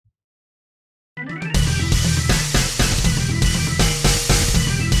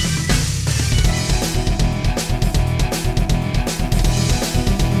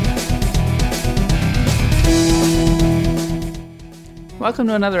Welcome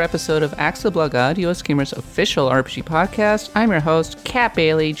to another episode of Axe the Blood God, US Gamer's official RPG podcast. I'm your host, Kat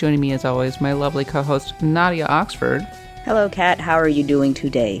Bailey. Joining me as always, my lovely co-host, Nadia Oxford. Hello, Kat. How are you doing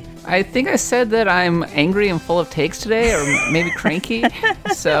today? I think I said that I'm angry and full of takes today, or maybe cranky.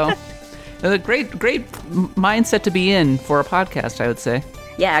 So, a great mindset to be in for a podcast, I would say.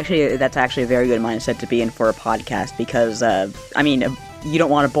 Yeah, actually, that's actually a very good mindset to be in for a podcast because, you don't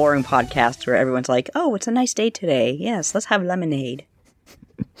want a boring podcast where everyone's like, oh, it's a nice day today. Yes, let's have lemonade.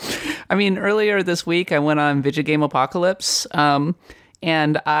 I mean, earlier this week, I went on Video Game Apocalypse, and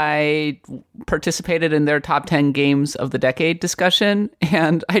I participated in their top 10 games of the decade discussion,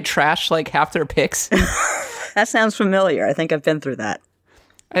 and I trashed like half their picks. That sounds familiar. I think I've been through that.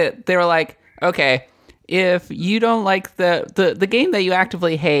 They were like, okay, if you don't like the game that you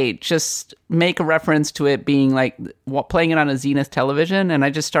actively hate, just make a reference to it being like playing it on a Zenith television, and I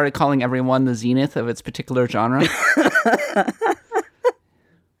just started calling everyone the Zenith of its particular genre.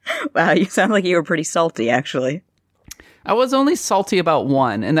 Wow, you sound like you were pretty salty, actually. I was only salty about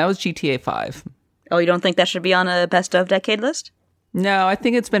one, and that was GTA 5. Oh, you don't think that should be on a best of decade list? No, I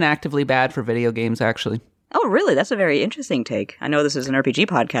think it's been actively bad for video games, actually. Oh, really? That's a very interesting take. I know this is an RPG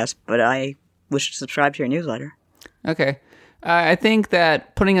podcast, but I wish to subscribe to your newsletter. Okay. I think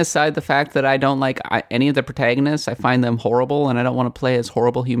that putting aside the fact that I don't like any of the protagonists, I find them horrible, and I don't want to play as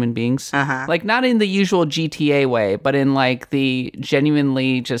horrible human beings. Uh-huh. Like, not in the usual GTA way, but in, like, the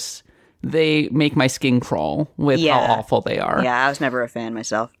genuinely just, they make my skin crawl with how awful they are. Yeah, I was never a fan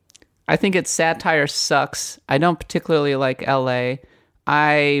myself. I think its satire sucks. I don't particularly like LA.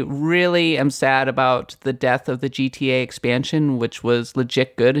 I really am sad about the death of the GTA expansion, which was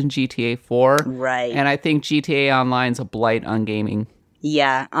legit good in GTA 4. Right. And I think GTA Online's a blight on gaming.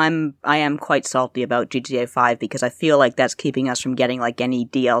 Yeah, I am quite salty about GTA 5 because I feel like that's keeping us from getting like any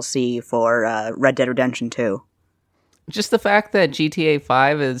DLC for Red Dead Redemption 2. Just the fact that GTA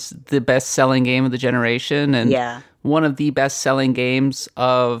 5 is the best-selling game of the generation and one of the best-selling games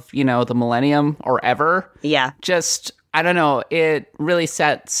of, you know, the millennium or ever. Yeah. Just, I don't know, it really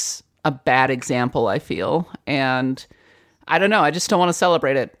sets a bad example, I feel. And I don't know, I just don't want to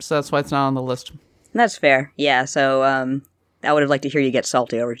celebrate it. So that's why it's not on the list. That's fair. Yeah, so I would have liked to hear you get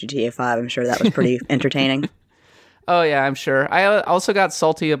salty over GTA 5. I'm sure that was pretty entertaining. Oh, yeah, I'm sure. I also got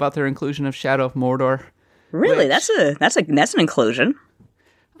salty about their inclusion of Shadow of Mordor. Really? That's an inclusion.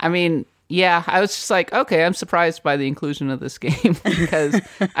 I mean, yeah, I was just like, okay, I'm surprised by the inclusion of this game because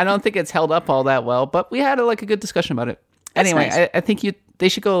I don't think it's held up all that well, but we had a good discussion about it. That's anyway, nice. I think they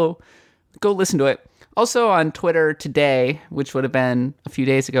should go listen to it. Also on Twitter today, which would have been a few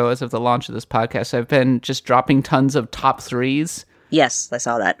days ago as of the launch of this podcast, I've been just dropping tons of top threes. Yes, I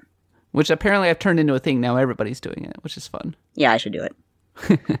saw that. Which apparently I've turned into a thing now. Everybody's doing it, which is fun. Yeah, I should do it.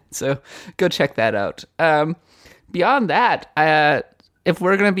 So go check that out. Beyond that, if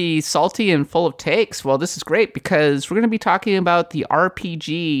we're going to be salty and full of takes, well, this is great because we're going to be talking about the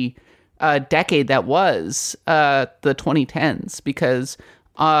RPG decade that was the 2010s. Because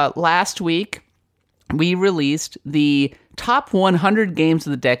last week we released the top 100 games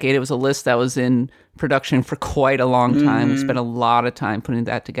of the decade. It was a list that was in production for quite a long time. We spent a lot of time putting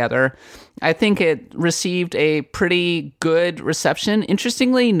that together. I think it received a pretty good reception.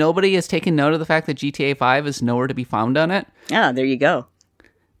 Interestingly, nobody has taken note of the fact that GTA 5 is nowhere to be found on it. Ah, there you go.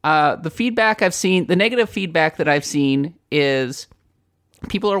 The feedback I've seen, the negative feedback that I've seen is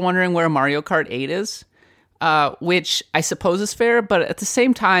people are wondering where Mario Kart 8 is, which I suppose is fair, but at the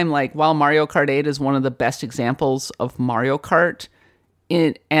same time, like, while Mario Kart 8 is one of the best examples of Mario Kart,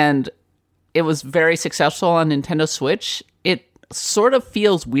 and it was very successful on Nintendo Switch, it sort of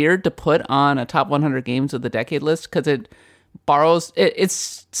feels weird to put on a top 100 games of the decade list because it borrows...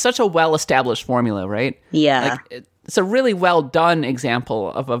 It's such a well-established formula, right? Yeah. Like, it's a really well-done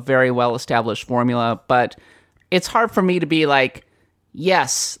example of a very well-established formula, but it's hard for me to be like,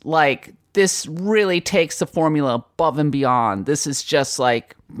 yes, like, this really takes the formula above and beyond. This is just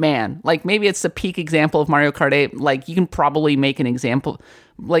like, man, like, maybe it's the peak example of Mario Kart 8. Like, you can probably make an example,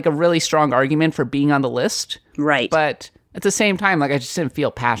 like a really strong argument for being on the list. Right. But at the same time, like, I just didn't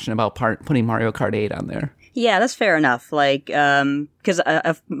feel passionate about putting Mario Kart 8 on there. Yeah, that's fair enough. Like, because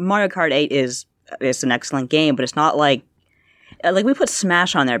Mario Kart 8 is an excellent game, but it's not like we put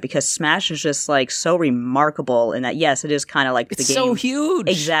Smash on there because Smash is just like so remarkable in that, yes, it is kind of like the game. It's so huge.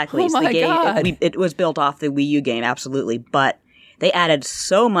 Exactly. Oh it's my the game. God. It was built off the Wii U game, absolutely, but they added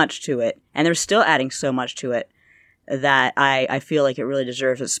so much to it, and they're still adding so much to it that I feel like it really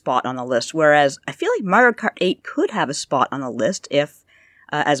deserves a spot on the list. Whereas I feel like Mario Kart 8 could have a spot on the list if,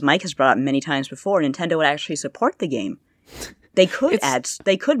 as Mike has brought up many times before, Nintendo would actually support the game. They could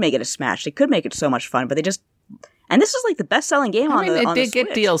make it a Smash. They could make it so much fun, but they just And this is like the best-selling game on the it on did the get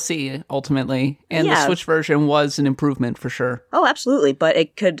Switch. DLC ultimately, and the Yeah. Switch version was an improvement for sure. Oh, absolutely, but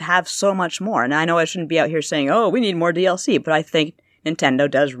it could have so much more. And I know I shouldn't be out here saying, "Oh, we need more DLC," but I think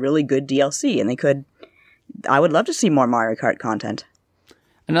Nintendo does really good DLC, and I would love to see more Mario Kart content.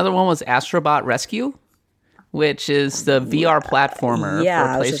 Another one was Astrobot Rescue, which is the VR platformer yeah,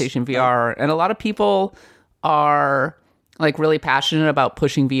 I for was just- PlayStation VR. And a lot of people are like really passionate about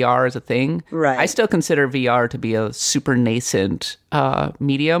pushing VR as a thing. Right. I still consider VR to be a super nascent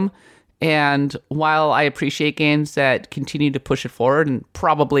medium. And while I appreciate games that continue to push it forward, and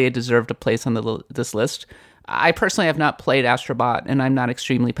probably it deserved a place on this list, I personally have not played Astrobot, and I'm not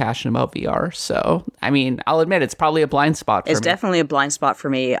extremely passionate about VR. So, I mean, I'll admit it's probably a blind spot for It's me. definitely a blind spot for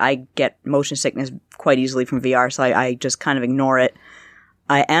me. I get motion sickness quite easily from VR, so I just kind of ignore it.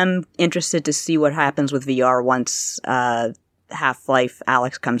 I am interested to see what happens with VR once Half-Life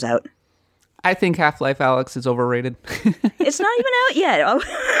Alyx comes out. I think Half-Life Alyx is overrated. It's not even out yet. Oh,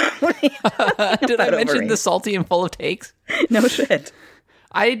 what are you talking Did I about mention overrated? the salty and full of takes? No shit.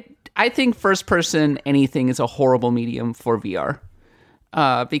 I think first person anything is a horrible medium for VR,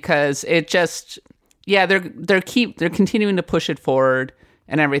 because it just they're continuing to push it forward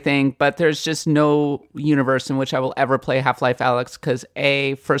and everything, but there's just no universe in which I will ever play Half-Life Alyx because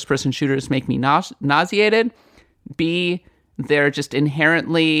A, first person shooters make me nauseated, B, they're just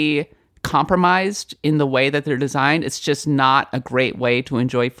inherently compromised in the way that they're designed. It's just not a great way to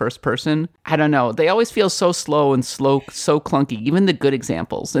enjoy first person. I don't know. They always feel so slow, so clunky, even the good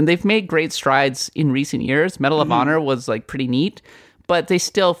examples. And they've made great strides in recent years. Medal of Honor was like pretty neat, but they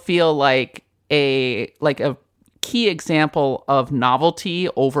still feel like a key example of novelty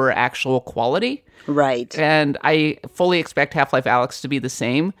over actual quality. Right. And I fully expect Half-Life Alyx to be the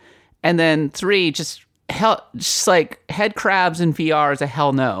same. And then 3, just like head crabs in VR is a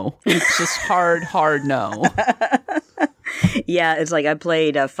hell no. It's just hard no. Yeah, it's like I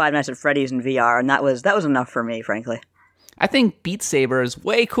played Five Nights at Freddy's in VR, and that was enough for me, frankly. I think Beat Saber is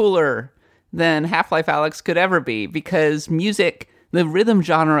way cooler than Half-Life Alyx could ever be because music, the rhythm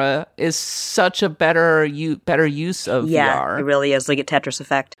genre, is such a better use of Yeah, VR. it really is. Like a Tetris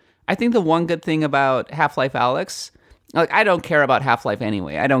effect. I think the one good thing about Half-Life Alyx, like I don't care about Half-Life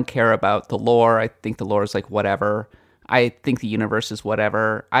anyway. I don't care about the lore. I think the lore is like whatever. I think the universe is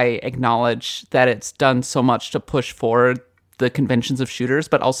whatever. I acknowledge that it's done so much to push forward the conventions of shooters,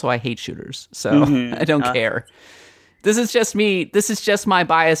 but also I hate shooters. So I don't care. This is just me. This is just my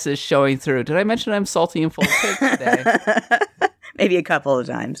biases showing through. Did I mention I'm salty and full of takes today? Maybe a couple of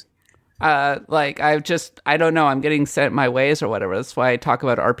times. I don't know. I'm getting set in my ways or whatever. That's why I talk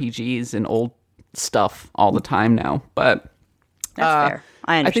about RPGs and old stuff all the time now. But That's fair.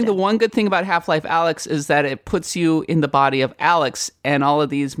 I understand. I think the one good thing about Half-Life Alyx is that it puts you in the body of Alex, and all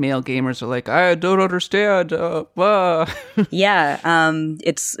of these male gamers are like, I don't understand. Yeah,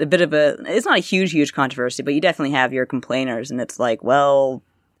 it's a bit of it's not a huge controversy, but you definitely have your complainers, and it's like, well,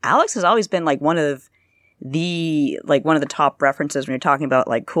 Alex has always been like one of the top references when you're talking about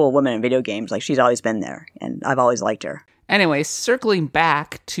like cool women in video games. Like she's always been there, and I've always liked her. Anyway, circling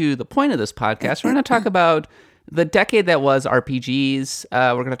back to the point of this podcast, we're going to talk about the decade that was RPGs.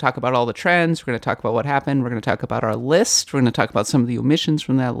 We're going to talk about all the trends. We're going to talk about what happened. We're going to talk about our list. We're going to talk about some of the omissions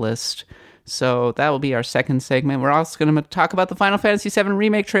from that list. So that will be our second segment. We're also going to talk about the Final Fantasy VII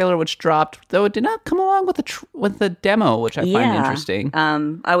Remake trailer, which dropped, though it did not come along with the demo, which I find interesting.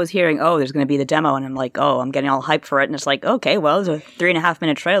 I was hearing, there's going to be the demo, and I'm like, I'm getting all hyped for it, and it's like, okay, well, it's a 3.5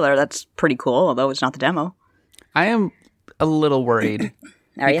 minute trailer. That's pretty cool, although it's not the demo. I am a little worried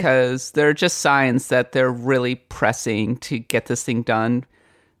because there are just signs that they're really pressing to get this thing done.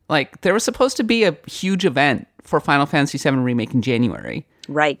 Like, there was supposed to be a huge event for Final Fantasy VII Remake in January.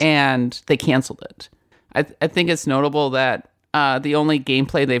 Right. And they canceled it. I think it's notable that the only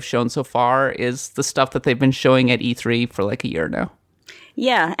gameplay they've shown so far is the stuff that they've been showing at E3 for like a year now.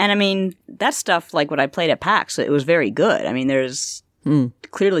 Yeah, and I mean, that stuff, like what I played at PAX, it was very good. I mean, there's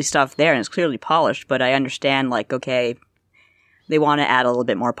clearly stuff there, and it's clearly polished, but I understand, like, okay, they want to add a little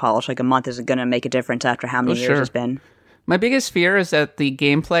bit more polish. Like, a month isn't going to make a difference after how many years it's been. My biggest fear is that the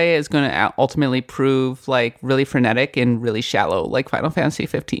gameplay is going to ultimately prove, like, really frenetic and really shallow, like Final Fantasy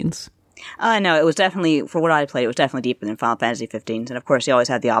 15's. No, it was definitely, for what I played, it was definitely deeper than Final Fantasy 15's, and of course, you always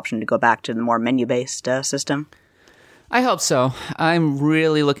had the option to go back to the more menu-based system. I hope so. I'm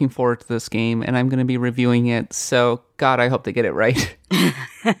really looking forward to this game, and I'm going to be reviewing it, so, God, I hope they get it right.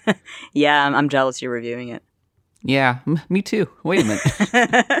 Yeah, I'm jealous you're reviewing it. Yeah, me too. Wait a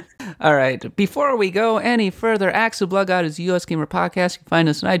minute. All right. Before we go any further, Axel Bloodgood is a US Gamer podcast. You can find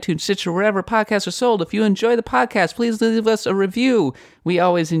us on iTunes, Stitcher, wherever podcasts are sold. If you enjoy the podcast, please leave us a review. We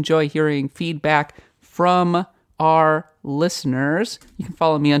always enjoy hearing feedback from our listeners. You can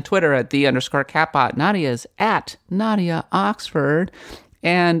follow me on Twitter at @the_catbot. Nadia's at Nadia Oxford.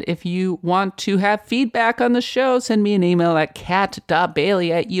 And if you want to have feedback on the show, send me an email at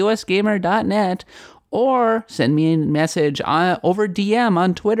cat.bailey@usgamer.net, or send me a message over DM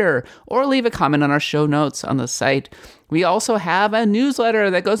on Twitter, or leave a comment on our show notes on the site. We also have a newsletter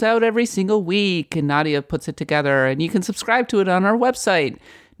that goes out every single week, and Nadia puts it together, and you can subscribe to it on our website.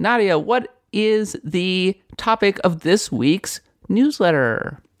 Nadia, what is the topic of this week's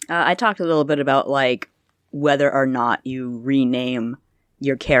newsletter? I talked a little bit about like whether or not you rename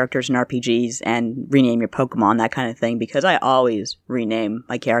your characters in RPGs and rename your Pokemon, that kind of thing, because I always rename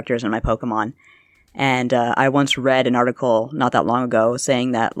my characters and my Pokemon. And I once read an article not that long ago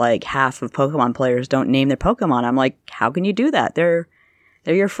saying that like half of Pokemon players don't name their Pokemon. I'm like, how can you do that? They're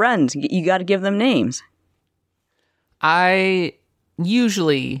your friends. You got to give them names. I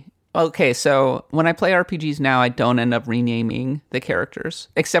usually... Okay, so when I play RPGs now, I don't end up renaming the characters,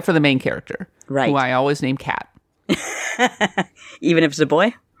 except for the main character, right? Who I always name Cat. Even if it's a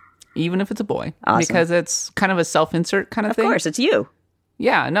boy? Even if it's a boy. Awesome. Because it's kind of a self-insert kind of thing. Of course, it's you.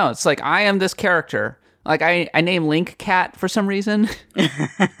 Yeah, no, it's like, I am this character. Like, I name Link Cat for some reason.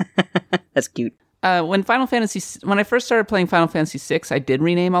 That's cute. When I first started playing Final Fantasy VI, I did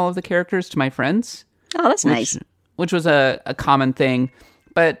rename all of the characters to my friends. Oh, that's nice. Which was a common thing.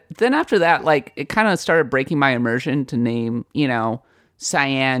 But then after that, like, it kind of started breaking my immersion to name,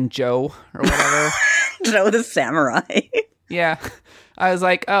 Cyan Joe or whatever. Joe the Samurai. Yeah. I was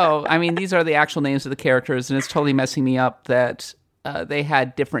like, oh, I mean, these are the actual names of the characters, and it's totally messing me up that they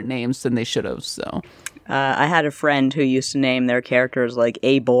had different names than they should have, so... I had a friend who used to name their characters like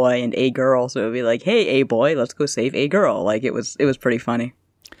A boy and A girl, so it would be like, hey, A boy, let's go save A girl. Like, it was pretty funny.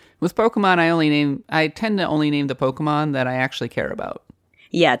 With Pokemon, I tend to only name the Pokemon that I actually care about.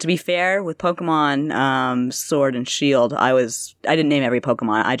 Yeah, to be fair, with Pokemon Sword and Shield, I didn't name every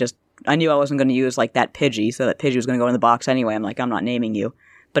Pokemon. I knew I wasn't going to use like that Pidgey, so that Pidgey was going to go in the box anyway. I'm like, I'm not naming you.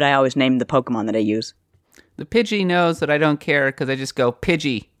 But I always name the Pokemon that I use. The Pidgey knows that I don't care because I just go,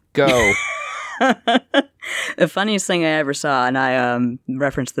 Pidgey, go. The funniest thing I ever saw, and I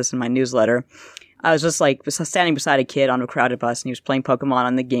referenced this in my newsletter, I was just like standing beside a kid on a crowded bus, and he was playing Pokemon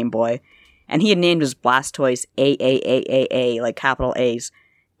on the Game Boy, and he had named his Blastoise AAAAA, like capital A's.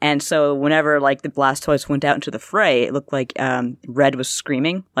 And so whenever like the Blastoise went out into the fray, it looked like Red was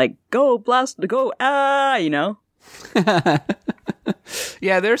screaming, like, go Blast, go,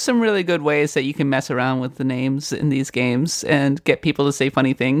 Yeah, there's some really good ways that you can mess around with the names in these games and get people to say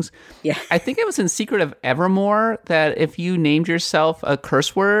funny things. Yeah. I think it was in Secret of Evermore that if you named yourself a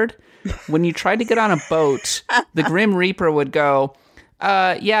curse word, when you tried to get on a boat, the Grim Reaper would go,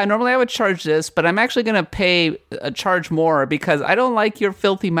 yeah, normally I would charge this, but I'm actually going to charge more because I don't like your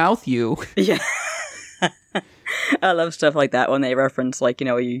filthy mouth, you. Yeah. I love stuff like that when they reference, like,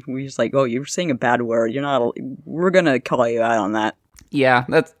 we just like, oh, you're saying a bad word. We're going to call you out on that. Yeah,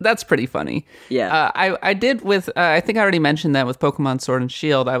 that's pretty funny. Yeah. I did with, I think I already mentioned that with Pokemon Sword and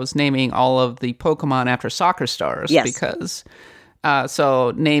Shield, I was naming all of the Pokemon after soccer stars. Yes. Because,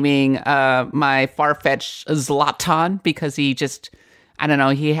 so naming my Farfetch'd Zlatan because he just, I don't know,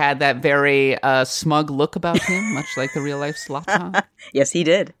 he had that very smug look about him, much like the real life Zlatan. Yes, he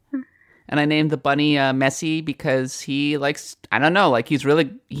did. And I named the bunny Messi because he likes, I don't know, like he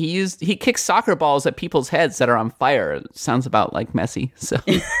kicks soccer balls at people's heads that are on fire. It sounds about like Messi. So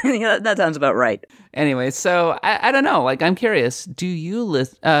yeah, that sounds about right. Anyway, so I don't know, like I'm curious, do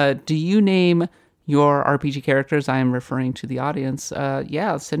you name your RPG characters? I am referring to the audience.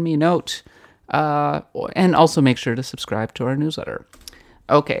 Yeah, send me a note. And also make sure to subscribe to our newsletter.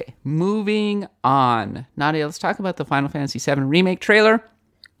 Okay, moving on. Nadia, let's talk about the Final Fantasy VII Remake trailer.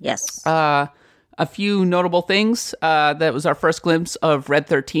 Yes. A few notable things. That was our first glimpse of Red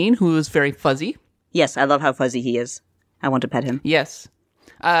 13, who is very fuzzy. Yes, I love how fuzzy he is. I want to pet him. Yes.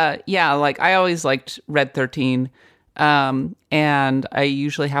 Yeah, like I always liked Red 13, and I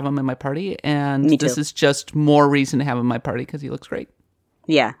usually have him in my party, and this is just more reason to have him in my party because he looks great.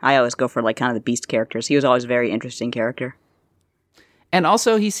 Yeah, I always go for like kind of the beast characters. He was always a very interesting character. And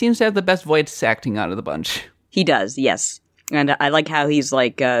also, he seems to have the best voice acting out of the bunch. He does, yes. And I like how he's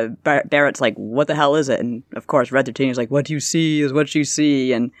like, Barrett's like, what the hell is it? And of course, Red 13 is like, what you see is what you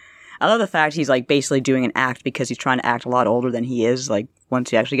see. And I love the fact he's like basically doing an act because he's trying to act a lot older than he is. Like,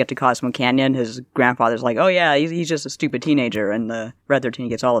 once you actually get to Cosmo Canyon, his grandfather's like, oh yeah, he's just a stupid teenager. And the Red 13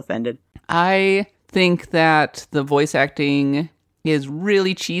 gets all offended. I think that the voice acting is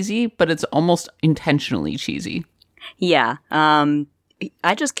really cheesy, but it's almost intentionally cheesy. Yeah.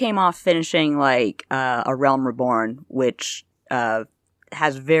 I just came off finishing like A Realm Reborn, which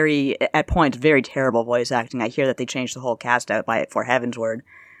has at points, very terrible voice acting. I hear that they changed the whole cast out for Heaven's Word,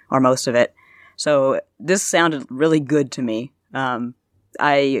 or most of it. So this sounded really good to me. I'm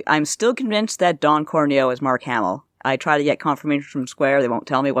still convinced that Don Corneo is Mark Hamill. I try to get confirmation from Square. They won't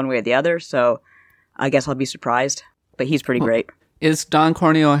tell me one way or the other, so I guess I'll be surprised. But he's pretty great. Is Don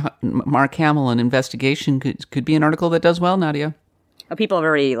Corneo Mark Hamill an investigation? Could be an article that does well, Nadia? People have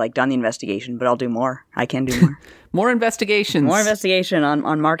already done the investigation, but I'll do more. I can do more. More investigations. More investigation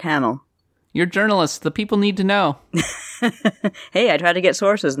on Mark Hamill. You're journalists. The people need to know. Hey, I tried to get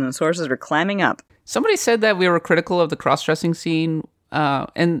sources, and the sources were clamming up. Somebody said that we were critical of the cross-dressing scene,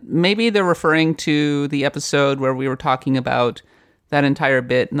 and maybe they're referring to the episode where we were talking about that entire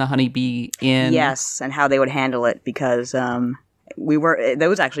bit in the Honeybee Inn. Yes, and how they would handle it, because that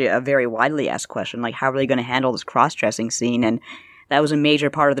was actually a very widely asked question, how are they going to handle this cross-dressing scene? And that was a major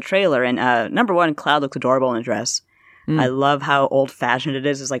part of the trailer. And number one, Cloud looks adorable in a dress. I love how old-fashioned it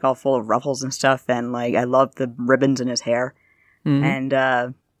is. It's all full of ruffles and stuff, and I love the ribbons in his hair. And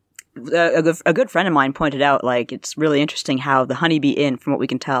a good friend of mine pointed out it's really interesting how the Honeybee Inn, from what we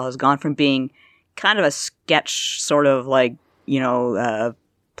can tell, has gone from being kind of a sketch sort of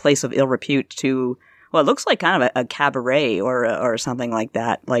place of ill repute to, well, it looks like kind of a cabaret or something like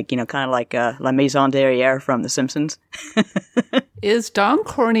that. Kind of like La Maison Derrière from The Simpsons. Is Don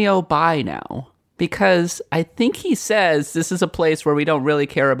Corneo bi now? Because I think he says this is a place where we don't really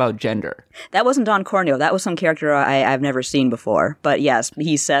care about gender. That wasn't Don Corneo. That was some character I've never seen before. But yes,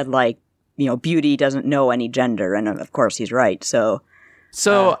 he said beauty doesn't know any gender. And of course he's right. So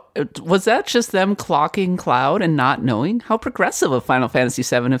was that just them clocking Cloud and not knowing? How progressive of Final Fantasy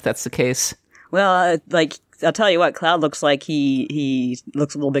VII if that's the case? Well, I'll tell you what, Cloud looks like he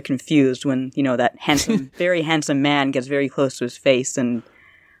looks a little bit confused when, that handsome, very handsome man gets very close to his face, and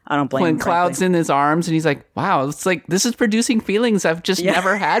I don't blame him. When Cloud's in his arms and he's like, wow, it's this is producing feelings I've just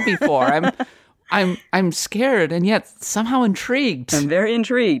never had before. I'm scared and yet somehow intrigued. I'm very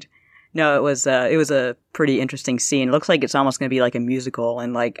intrigued. No, it was a pretty interesting scene. It looks like it's almost going to be like a musical.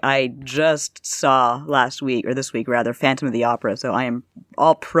 And I just saw this week, Phantom of the Opera. So I am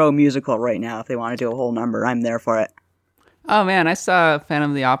all pro musical right now. If they want to do a whole number, I'm there for it. Oh man, I saw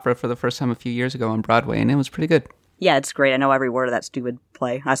Phantom of the Opera for the first time a few years ago on Broadway, and it was pretty good. Yeah, it's great. I know every word of that stupid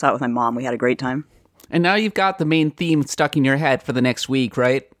play. I saw it with my mom. We had a great time. And now you've got the main theme stuck in your head for the next week,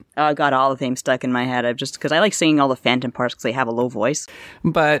 right? I got all the themes stuck in my head. Because I like singing all the Phantom parts because they have a low voice.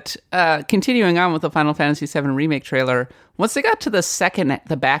 But continuing on with the Final Fantasy VII Remake trailer, once they got to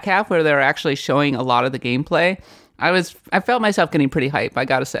the back half where they were actually showing a lot of the gameplay, I felt myself getting pretty hype, I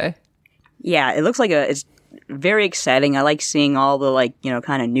gotta say. Yeah, it looks like it's very exciting. I like seeing all the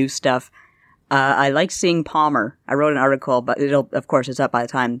kind of new stuff. I like seeing Palmer. I wrote an article, but of course it's up by the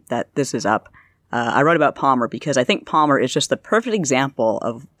time that this is up. I wrote about Palmer because I think Palmer is just the perfect example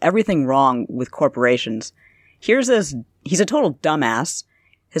of everything wrong with corporations. He's a total dumbass.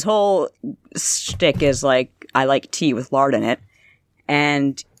 His whole shtick is I like tea with lard in it.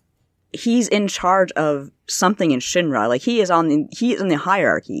 And he's in charge of something in Shinra. He is in the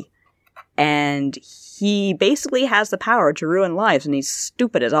hierarchy. And he basically has the power to ruin lives, and he's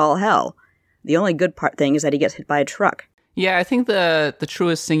stupid as all hell. The only good thing is that he gets hit by a truck. Yeah, I think the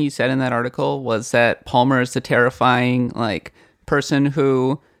truest thing you said in that article was that Palmer is the terrifying person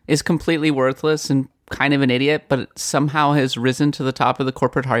who is completely worthless and kind of an idiot, but somehow has risen to the top of the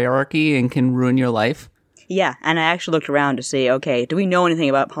corporate hierarchy and can ruin your life. Yeah, and I actually looked around to see, okay, do we know anything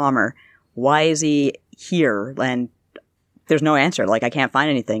about Palmer? Why is he here? And there's no answer. I can't find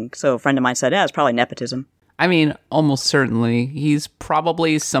anything. So a friend of mine said, it's probably nepotism. I mean, almost certainly. He's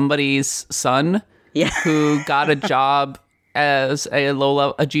probably somebody's son who got a job as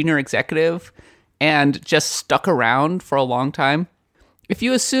a junior executive and just stuck around for a long time. If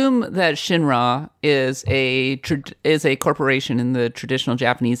you assume that Shinra is a corporation in the traditional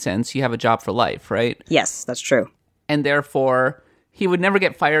Japanese sense, you have a job for life, right? Yes, that's true. And therefore, he would never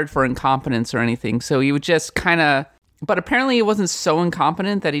get fired for incompetence or anything. So he would just kind of... But apparently he wasn't so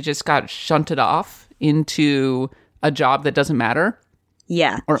incompetent that he just got shunted off into a job that doesn't matter.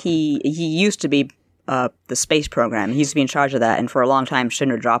 Yeah, he used to be the space program. He used to be in charge of that, and for a long time,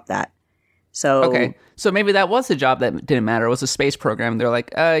 Shinra dropped that. So okay, so maybe that was the job that didn't matter. It was a space program. They're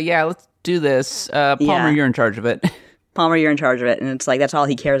like, yeah, let's do this. Palmer, you're in charge of it. Palmer, you're in charge of it, and it's that's all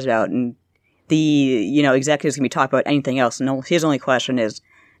he cares about. And the executives can be talking about anything else. And his only question is,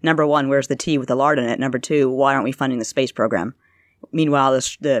 number one, where's the tea with the lard in it? Number two, why aren't we funding the space program? Meanwhile,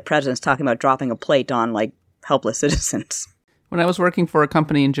 the president's talking about dropping a plate on helpless citizens. When I was working for a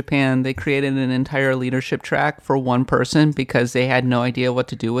company in Japan, they created an entire leadership track for one person because they had no idea what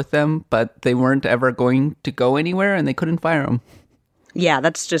to do with them, but they weren't ever going to go anywhere and they couldn't fire them. Yeah,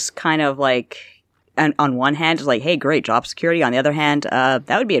 that's just kind of like, and on one hand, it's like, hey, great, job security. On the other hand, that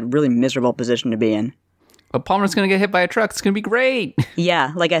would be a really miserable position to be in. But Palmer's going to get hit by a truck. It's going to be great.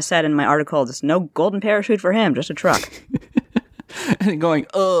 Yeah, like I said in my article, there's no golden parachute for him, just a truck. And going,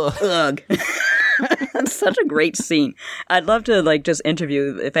 ugh. Ugh. That's such a great scene. I'd love to, like, just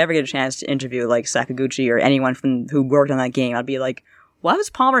interview, if I ever get a chance to interview, like, Sakaguchi or anyone who worked on that game, I'd be like, why was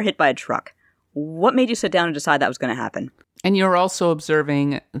Palmer hit by a truck? What made you sit down and decide that was going to happen? And you're also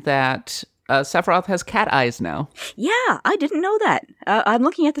observing that Sephiroth has cat eyes now. Yeah, I didn't know that. I'm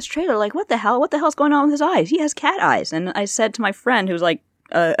looking at this trailer like, what the hell? What the hell's going on with his eyes? He has cat eyes. And I said to my friend, who's like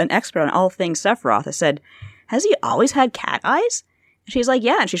an expert on all things Sephiroth, I said, has he always had cat eyes? And she's like,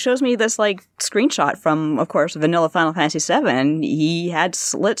 yeah. And she shows me this like screenshot from, of course, vanilla Final Fantasy VII. And he had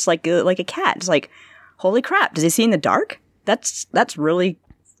slits like a cat. It's like, holy crap. Does he see in the dark? That's really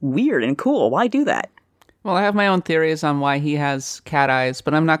weird and cool. Why do that? Well, I have my own theories on why he has cat eyes,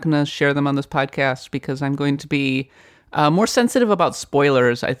 but I'm not going to share them on this podcast because I'm going to be more sensitive about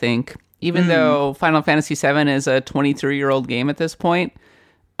spoilers, I think. Even though Final Fantasy VII is a 23-year-old game at this point,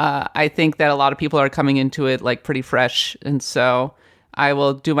 I think that a lot of people are coming into it like pretty fresh, and so I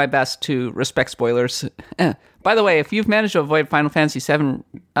will do my best to respect spoilers. By the way, if you've managed to avoid Final Fantasy VII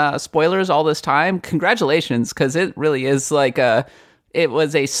spoilers all this time, congratulations, because it really is like it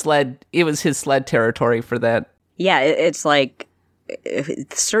was his sled territory for that. Yeah, it's like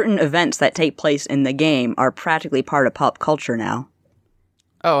certain events that take place in the game are practically part of pop culture now.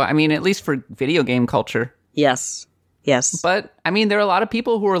 Oh, I mean, at least for video game culture. Yes. But, I mean, there are a lot of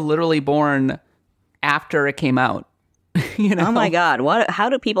people who were literally born after it came out. You know? Oh my god, how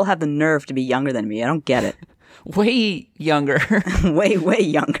do people have the nerve to be younger than me? I don't get it. Way younger. way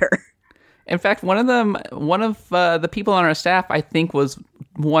younger. In fact, one of the people on our staff, I think, was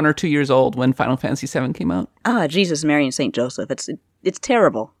 1 or 2 years old when Final Fantasy VII came out. Ah, Jesus, Mary, and St. Joseph. It's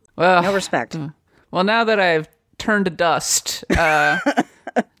terrible. Well, no respect. Well, now that I've turned to dust,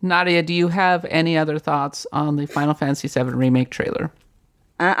 Nadia, do you have any other thoughts on the Final Fantasy VII Remake trailer?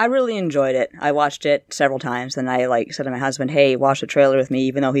 I really enjoyed it. I watched it several times, and I said to my husband, hey, watch the trailer with me,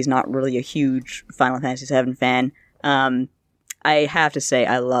 even though he's not really a huge Final Fantasy VII fan. I have to say,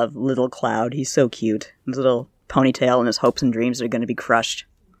 I love Little Cloud. He's so cute. His little ponytail and his hopes and dreams are going to be crushed.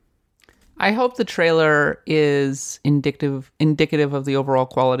 I hope the trailer is indicative of the overall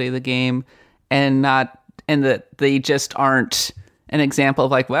quality of the game, and that they just aren't an example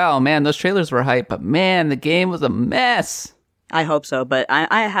of like, wow, man, those trailers were hype, but man, the game was a mess. I hope so, but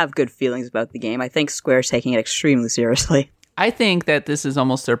I have good feelings about the game. I think Square's taking it extremely seriously. I think that this is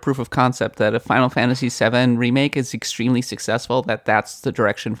almost their proof of concept that if Final Fantasy VII Remake is extremely successful, that's the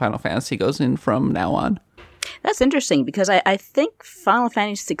direction Final Fantasy goes in from now on. That's interesting, because I think Final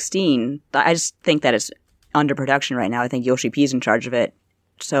Fantasy XVI, I just think that it's under production right now. I think Yoshi P's in charge of it.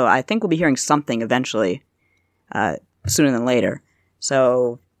 So I think we'll be hearing something eventually, sooner than later.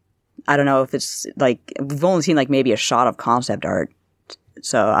 So I don't know if it's like, we've only seen like maybe a shot of concept art.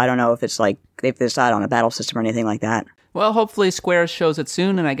 So I don't know if it's like they've decided on a battle system or anything like that. Well, hopefully Square shows it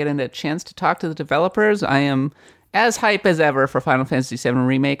soon and I get a chance to talk to the developers. I am as hype as ever for Final Fantasy VII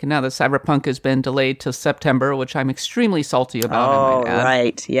Remake, and now that Cyberpunk has been delayed till September, which I'm extremely salty about. Oh,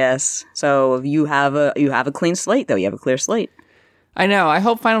 right, yes. So you have a clean slate, though. You have a clear slate. I know. I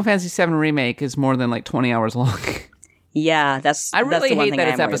hope Final Fantasy VII Remake is more than like 20 hours long. Yeah, I really hate that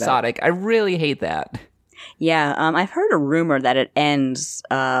it's episodic. I really hate that. Yeah, I've heard a rumor that it ends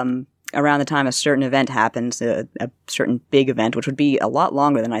around the time a certain event happens, a certain big event, which would be a lot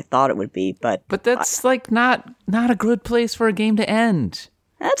longer than I thought it would be. But that's like not a good place for a game to end.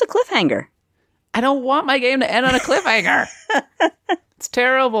 That's a cliffhanger. I don't want my game to end on a cliffhanger. It's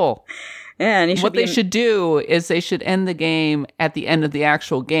terrible. Yeah, and what they should do is they should end the game at the end of the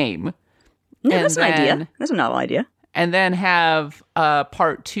actual game. Yeah, that's an idea. That's a novel idea. And then have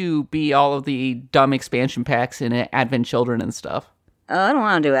part 2 be all of the dumb expansion packs and Advent Children and stuff. I don't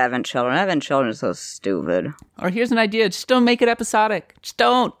want to do Advent Children. Advent Children is so stupid. Or here's an idea. Just don't make it episodic. Just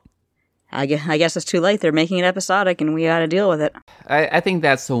don't. I guess it's too late. They're making it episodic, and we got to deal with it. I think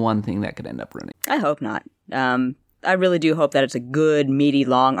that's the one thing that could end up ruining. I hope not. I really do hope that it's a good, meaty,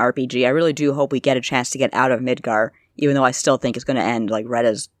 long RPG. I really do hope we get a chance to get out of Midgar, even though I still think it's going to end like right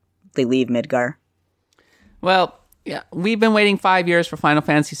as they leave Midgar. Well, yeah, we've been waiting 5 years for Final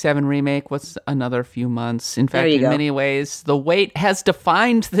Fantasy VII Remake. What's another few months? In fact, in many ways, the wait has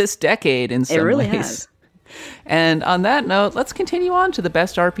defined this decade in some ways. It really has. And on that note, let's continue on to the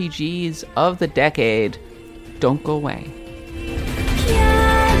best RPGs of the decade. Don't go away.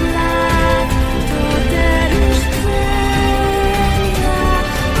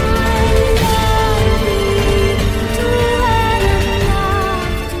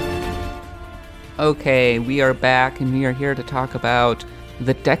 Okay, we are back and we are here to talk about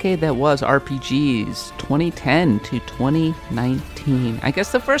the decade that was RPGs, 2010 to 2019. I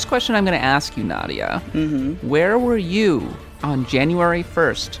guess the first question I'm going to ask you, Nadia, where were you on January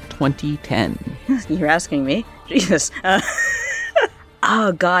 1st, 2010? You're asking me? Jesus.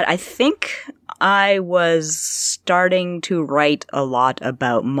 Oh, God, I think I was starting to write a lot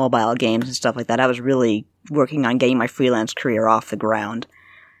about mobile games and stuff like that. I was really working on getting my freelance career off the ground.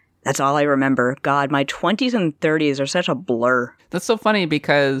 That's all I remember. God, my 20s and 30s are such a blur. That's so funny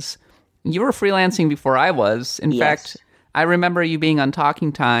because you were freelancing before I was. In fact, I remember you being on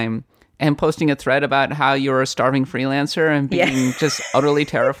Talking Time and posting a thread about how you were a starving freelancer and being just utterly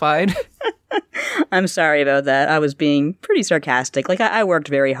terrified. I'm sorry about that. I was being pretty sarcastic. Like, I worked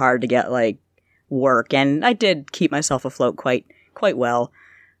very hard to get, like, work, and I did keep myself afloat quite well.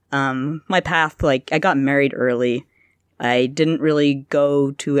 My path, like, I got married early. I didn't really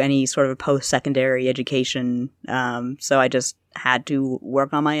go to any sort of post-secondary education, so I just had to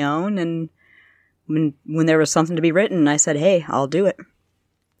work on my own, and when there was something to be written, I said, hey, I'll do it.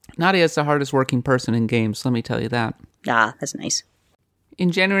 Nadia is the hardest working person in games, let me tell you that. Ah, that's nice. In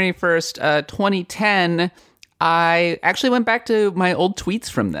January 1st, 2010, I actually went back to my old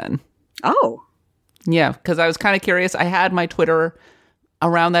tweets from then. Oh. Yeah, because I was kind of curious. I had my Twitter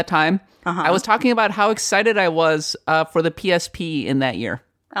around that time. I was talking about how excited I was for the PSP in that year.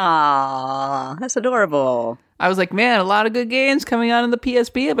 Aw, that's adorable. I was like, man, a lot of good games coming out on the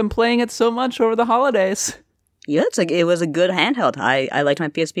PSP. I've been playing it so much over the holidays. Yeah, it was a good handheld. I liked my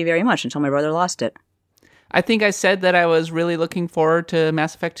PSP very much until my brother lost it. I think I said that I was really looking forward to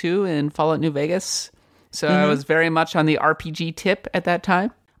Mass Effect 2 and Fallout New Vegas. So I was very much on the RPG tip at that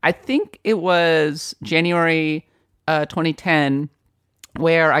time. I think it was January 2010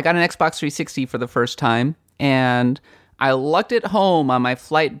 where I got an Xbox 360 for the first time, and I lucked it home on my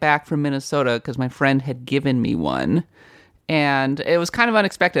flight back from Minnesota because my friend had given me one. And it was kind of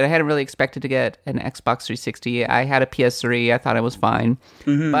unexpected. I hadn't really expected to get an Xbox 360. I had a PS3. I thought it was fine.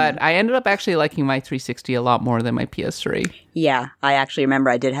 But I ended up actually liking my 360 a lot more than my PS3. Yeah, I actually remember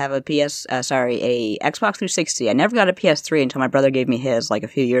I did have a Xbox 360. I never got a PS3 until my brother gave me his like a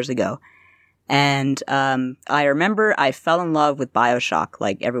few years ago. And I remember I fell in love with BioShock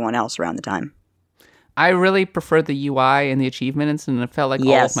like everyone else around the time. I really preferred the UI and the achievements, and it felt like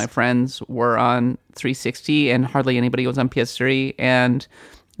all of my friends were on 360 and hardly anybody was on PS3. And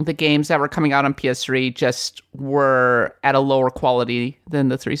the games that were coming out on PS3 just were at a lower quality than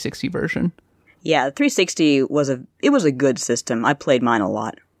the 360 version. Yeah, the 360 was a good system. I played mine a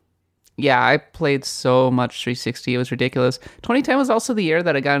lot. Yeah, I played so much 360. It was ridiculous. 2010 was also the year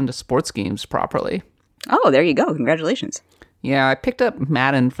that I got into sports games properly. Oh, there you go. Congratulations. Yeah, I picked up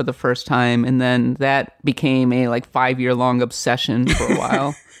Madden for the first time, and then that became a 5-year-long obsession for a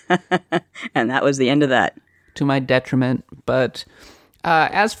while. And that was the end of that. To my detriment. But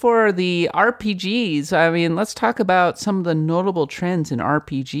as for the RPGs, I mean, let's talk about some of the notable trends in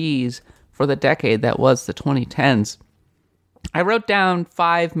RPGs for the decade that was the 2010s. I wrote down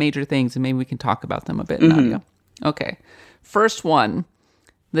 5 major things, and maybe we can talk about them a bit, Nadia. Okay. First one.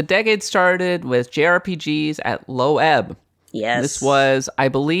 The decade started with JRPGs at low ebb. Yes. This was, I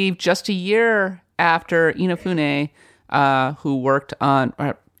believe, just a year after Inafune, who worked on...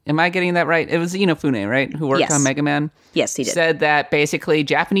 am I getting that right? It was Inafune, right? Who worked on Mega Man? Yes, he did. Said that basically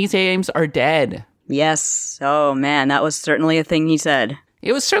Japanese games are dead. Yes. Oh, man, that was certainly a thing he said.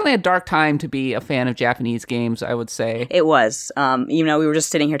 It was certainly a dark time to be a fan of Japanese games, I would say. It was. We were just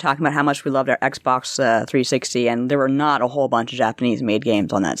sitting here talking about how much we loved our Xbox 360, and there were not a whole bunch of Japanese-made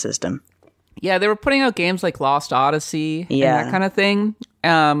games on that system. Yeah, they were putting out games like Lost Odyssey and that kind of thing.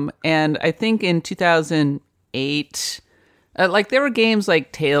 And I think in 2008, there were games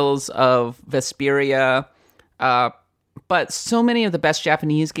like Tales of Vesperia, but so many of the best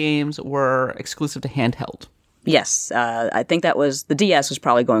Japanese games were exclusive to handheld. Yes, I think the DS was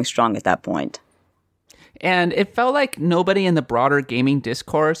probably going strong at that point. And it felt like nobody in the broader gaming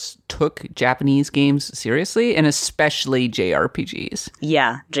discourse took Japanese games seriously, and especially JRPGs.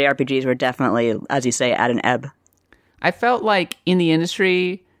 Yeah, JRPGs were definitely, as you say, at an ebb. I felt like in the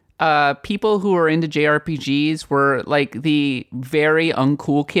industry, people who were into JRPGs were like the very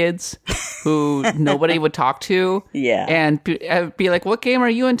uncool kids who nobody would talk to. Yeah. And be like, what game are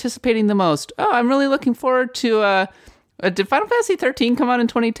you anticipating the most? Oh, I'm really looking forward to... did Final Fantasy 13 come out in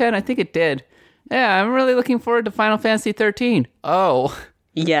 2010? I think it did. Yeah, I'm really looking forward to Final Fantasy 13. Oh.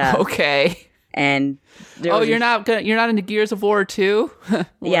 Yeah. Okay. And you're not into Gears of War 2?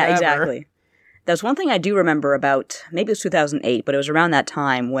 Yeah, exactly. There's one thing I do remember about, maybe it was 2008, but it was around that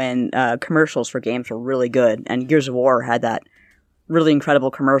time when commercials for games were really good, and Gears of War had that really incredible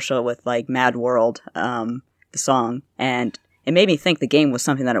commercial with like Mad World, the song, and it made me think the game was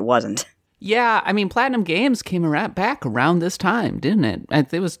something that it wasn't. Yeah, I mean, Platinum Games came back around this time, didn't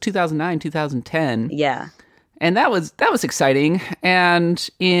it? It was 2009, 2010. Yeah. And that was exciting. And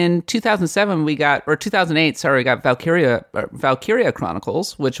in 2007 we got 2008, Valkyria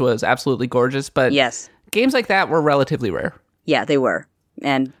Chronicles, which was absolutely gorgeous, but yes, games like that were relatively rare. Yeah, they were.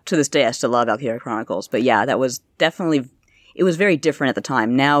 And to this day I still love Valkyria Chronicles, but yeah, that was definitely, it was very different at the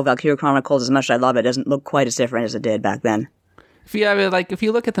time. Now Valkyria Chronicles, as much as I love it, doesn't look quite as different as it did back then. If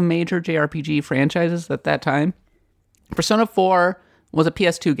you look at the major JRPG franchises at that time, Persona 4 was a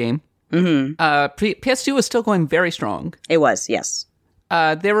PS2 game. Mm-hmm. PS2 was still going very strong. It was, yes.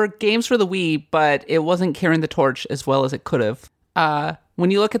 There were games for the Wii, but it wasn't carrying the torch as well as it could have.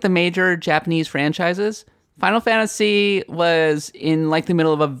 When you look at the major Japanese franchises, Final Fantasy was in like the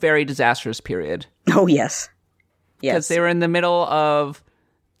middle of a very disastrous period. Oh, yes. Yes. Because they were in the middle of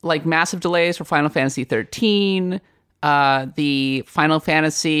like massive delays for Final Fantasy 13. The Final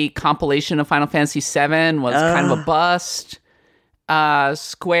Fantasy compilation of Final Fantasy 7 was kind of a bust.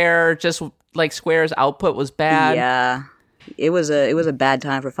 Square's output was bad. Yeah. It was a bad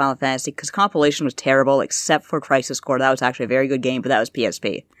time for Final Fantasy because compilation was terrible except for Crisis Core. That was actually a very good game, but that was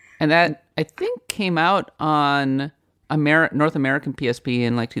PSP. And that, I think, came out on North American PSP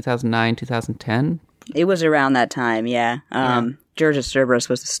in like 2009, 2010. It was around that time, yeah. Dirge Cerberus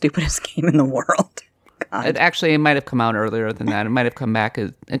was the stupidest game in the world. It might have come out earlier than that. It might have come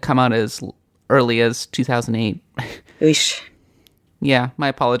out as early as 2008. Eesh. Yeah, my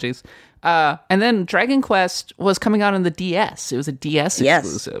apologies. And then Dragon Quest was coming out on the DS. It was a DS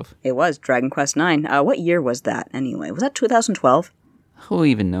exclusive. Yes, it was Dragon Quest 9. What year was that anyway? Was that 2012? Who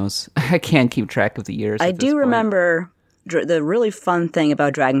even knows? I can't keep track of the years. I do remember the really fun thing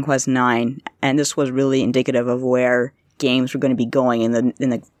about Dragon Quest 9, and this was really indicative of where games were going to be going in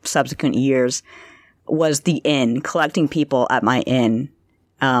the subsequent years, was the inn, collecting people at my inn,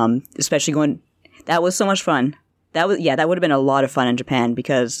 especially going. That was so much fun. That would have been a lot of fun in Japan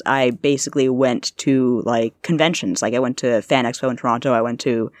because I basically went to like conventions. Like I went to Fan Expo in Toronto, I went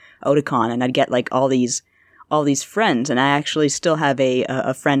to Otakon, and I'd get like all these friends, and I actually still have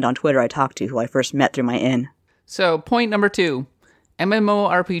a friend on Twitter I talked to who I first met through my inn. So point number 2,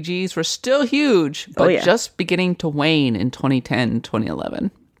 MMORPGs were still huge, but just beginning to wane in 2010,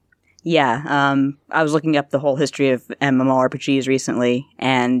 2011. Yeah, I was looking up the whole history of MMORPGs recently,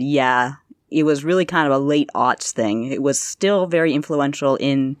 and yeah, it was really kind of a late aughts thing. It was still very influential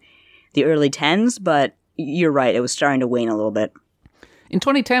in the early 10s, but you're right, it was starting to wane a little bit. In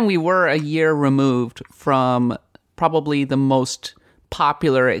 2010, we were a year removed from probably the most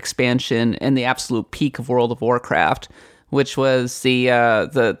popular expansion and the absolute peak of World of Warcraft, which was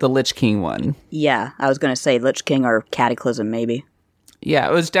the Lich King one. Yeah, I was going to say Lich King or Cataclysm, maybe. Yeah,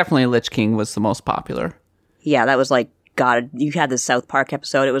 it was definitely Lich King was the most popular. Yeah, that was like, God, you had the South Park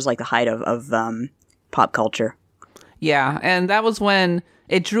episode. It was like the height of pop culture. Yeah, and that was when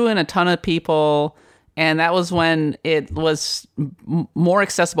it drew in a ton of people, and that was when it was more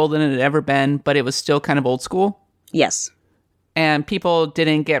accessible than it had ever been, but it was still kind of old school. Yes. And people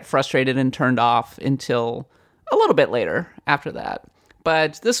didn't get frustrated and turned off until a little bit later after that.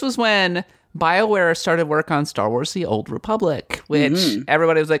 But this was when BioWare started work on Star Wars The Old Republic, which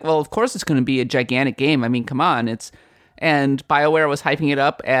everybody was like, well, of course it's going to be a gigantic game. I mean, come on. And BioWare was hyping it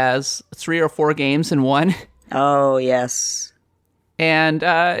up as 3 or 4 games in one. Oh, yes. And,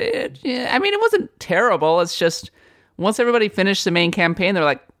 it wasn't terrible. It's just, once everybody finished the main campaign, they're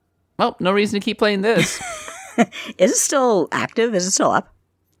like, well, no reason to keep playing this. Is it still active? Is it still up?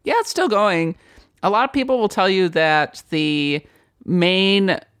 Yeah, it's still going. A lot of people will tell you that the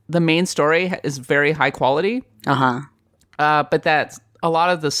main story is very high quality. Uh-huh. But that a lot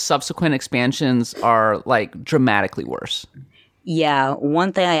of the subsequent expansions are, like, dramatically worse. Yeah,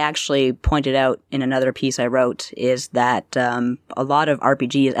 one thing I actually pointed out in another piece I wrote is that a lot of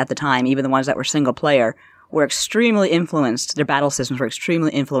RPGs at the time, even the ones that were single player, were extremely influenced. Their battle systems were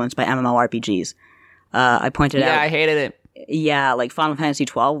extremely influenced by MMORPGs. I pointed out. Yeah, I hated it. Yeah, like Final Fantasy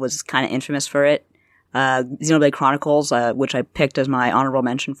XII was kind of infamous for it. Xenoblade Chronicles, which I picked as my honorable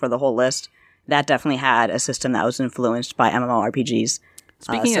mention for the whole list, that definitely had a system that was influenced by MMORPGs.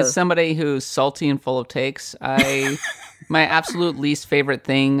 Speaking as somebody who's salty and full of takes, my absolute least favorite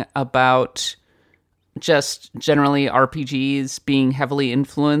thing about just generally RPGs being heavily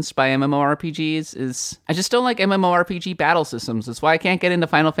influenced by MMORPGs is I just don't like MMORPG battle systems. That's why I can't get into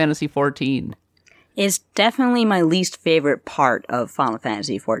Final Fantasy XIV. It's definitely my least favorite part of Final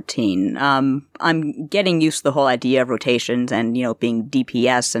Fantasy XIV. I'm getting used to the whole idea of rotations and, being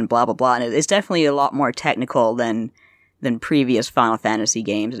DPS and blah, blah, blah. And it's definitely a lot more technical than than previous Final Fantasy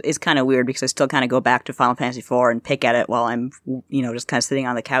games. It's kind of weird because I still kind of go back to Final Fantasy IV and pick at it while I'm, just kind of sitting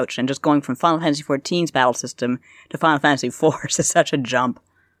on the couch, and just going from Final Fantasy XIV's battle system to Final Fantasy IV's is such a jump.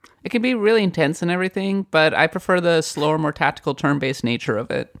 It can be really intense and everything, but I prefer the slower, more tactical turn-based nature of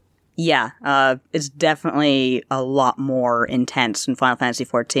it. Yeah, it's definitely a lot more intense in Final Fantasy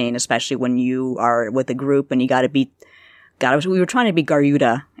XIV, especially when you are with a group and you gotta beat... we were trying to beat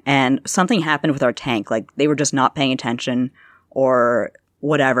Garuda, and something happened with our tank. Like, they were just not paying attention or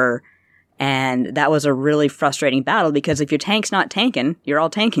whatever. And that was a really frustrating battle because if your tank's not tanking, you're all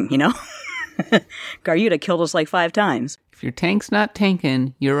tanking, Garuda killed us like 5 times. If your tank's not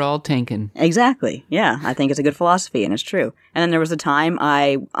tanking, you're all tanking. Exactly. Yeah, I think it's a good philosophy, and it's true. And then there was a time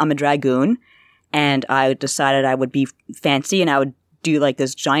I'm a Dragoon, and I decided I would be fancy, and I would do like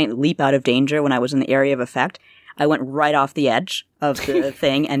this giant leap out of danger when I was in the area of effect. I went right off the edge of the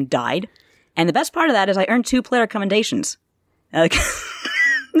thing and died. And the best part of that is I earned 2 player commendations.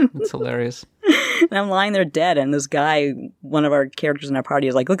 That's hilarious. And I'm lying there dead, and this guy, one of our characters in our party,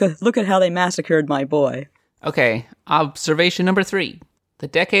 is like, look at how they massacred my boy. Okay, observation number 3. The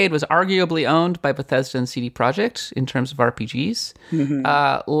decade was arguably owned by Bethesda and CD Projekt in terms of RPGs.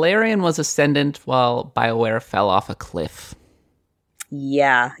 Mm-hmm. Larian was ascendant while BioWare fell off a cliff.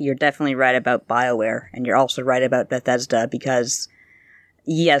 Yeah, you're definitely right about BioWare, and you're also right about Bethesda, because,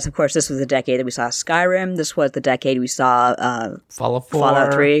 yes, of course, this was the decade that we saw Skyrim. This was the decade we saw Fallout 4,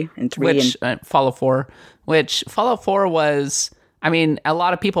 Fallout 3 and 3. Fallout 4, which Fallout 4 was, I mean, a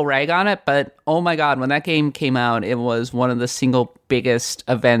lot of people rag on it, but oh my god, when that game came out, it was one of the single biggest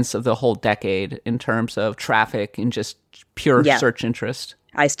events of the whole decade in terms of traffic and just pure search interest.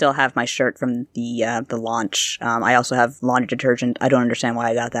 I still have my shirt from the launch. I also have laundry detergent. I don't understand why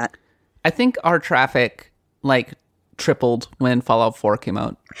I got that. I think our traffic, tripled when Fallout 4 came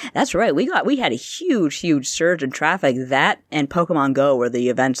out. That's right. We had a huge surge in traffic. That and Pokemon Go were the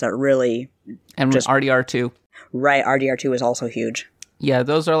events that really... And RDR2. Right, RDR2 is also huge. Yeah,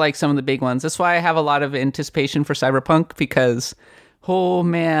 those are some of the big ones. That's why I have a lot of anticipation for Cyberpunk, because, oh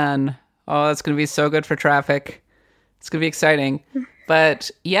man, that's going to be so good for traffic. It's going to be exciting.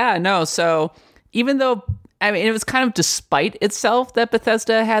 But yeah, no, so even though, it was kind of despite itself that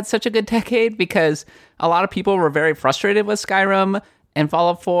Bethesda had such a good decade, because a lot of people were very frustrated with Skyrim and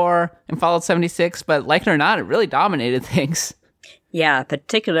Fallout 4 and Fallout 76, but like it or not, it really dominated things. Yeah,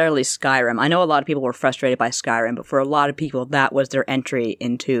 particularly Skyrim. I know a lot of people were frustrated by Skyrim, but for a lot of people, that was their entry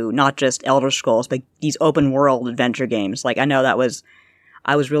into not just Elder Scrolls, but these open world adventure games. I know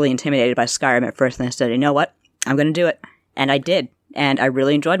I was really intimidated by Skyrim at first, and I said, you know what? I'm going to do it. And I did. And I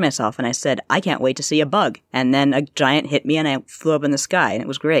really enjoyed myself, and I said, I can't wait to see a bug. And then a giant hit me, and I flew up in the sky, and it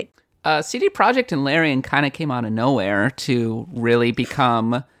was great. CD Projekt and Larian kind of came out of nowhere to really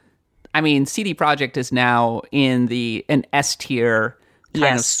become... CD Projekt is now in an S-tier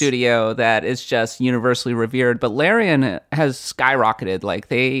kind of studio that is just universally revered, but Larian has skyrocketed.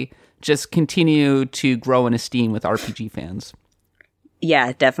 They just continue to grow in esteem with RPG fans.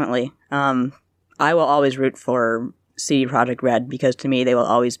 Yeah, definitely. I will always root for CD Projekt Red, because to me they will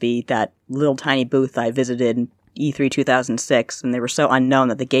always be that little tiny booth I visited in E3 2006, and they were so unknown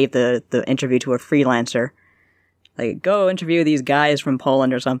that they gave the interview to a freelancer. Go interview these guys from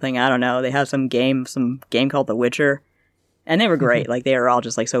Poland or something, I don't know. They have some game called The Witcher, and they were great. They were all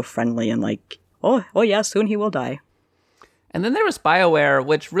just so friendly and oh yeah, soon he will die. And then there was BioWare,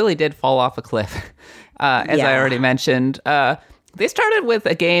 which really did fall off a cliff, as I already mentioned. They started with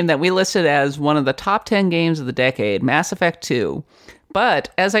a game that we listed as one of the top 10 games of the decade, Mass Effect 2. But,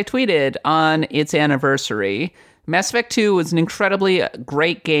 as I tweeted on its anniversary, Mass Effect 2 was an incredibly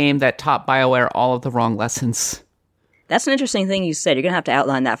great game that taught BioWare all of the wrong lessons. That's an interesting thing you said. You're going to have to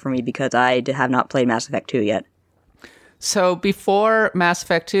outline that for me, because I have not played Mass Effect 2 yet. So, before Mass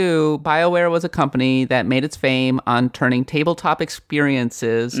Effect 2, BioWare was a company that made its fame on turning tabletop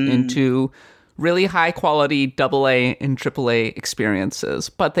experiences into really high-quality AA and AAA experiences,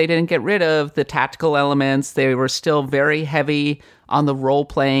 but they didn't get rid of the tactical elements. They were still very heavy on the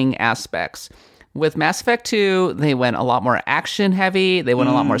role-playing aspects. With Mass Effect 2, they went a lot more action-heavy. They went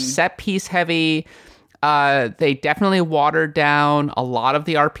a lot more set-piece heavy. They definitely watered down a lot of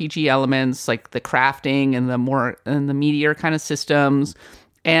the RPG elements, like the crafting and the meatier kind of systems.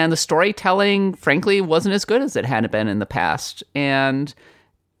 And the storytelling, frankly, wasn't as good as it had been in the past. And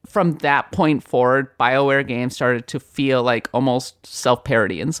from that point forward, BioWare games started to feel like almost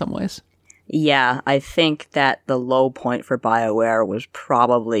self-parody in some ways. Yeah, I think that the low point for BioWare was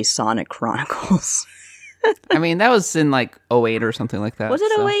probably Sonic Chronicles. That was in 2008 or something like that. Was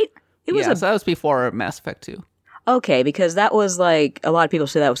it 2008? So that was before Mass Effect 2. Okay, because that was like, a lot of people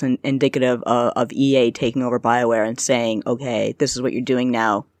say that was indicative of EA taking over BioWare and saying, okay, this is what you're doing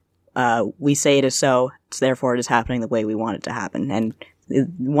now. We say it is so, therefore it is happening the way we want it to happen. And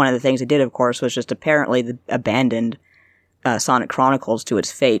one of the things they did, of course, was just apparently abandoned Sonic Chronicles to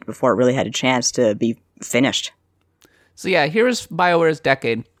its fate before it really had a chance to be finished. So yeah, here's BioWare's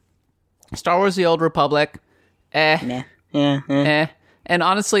decade. Star Wars: The Old Republic. Meh. Yeah. And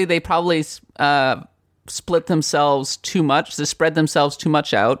honestly, they probably split themselves too much. They spread themselves too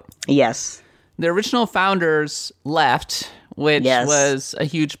much out. Yes. The original founders left, which was a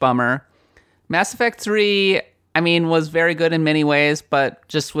huge bummer. Mass Effect 3, I mean, was very good in many ways, but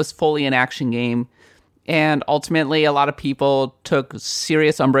just was fully an action game. And ultimately, a lot of people took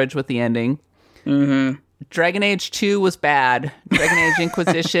serious umbrage with the ending. Mm-hmm. Dragon Age 2 was bad. Dragon Age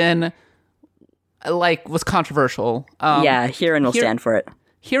Inquisition, was controversial. Hiran will stand for it.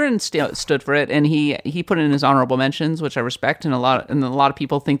 Hiran stood for it, and he put it in his honorable mentions, which I respect, and a lot of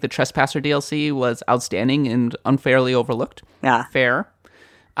people think the Trespasser DLC was outstanding and unfairly overlooked. Yeah. Fair.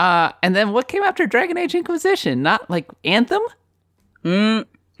 And then what came after Dragon Age Inquisition? Not Anthem? What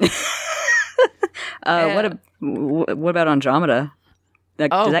about Andromeda?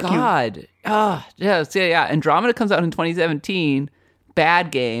 God. Yeah. Andromeda comes out in 2017.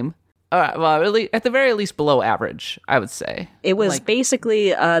 Bad game. Really, at the very least, below average, I would say. It was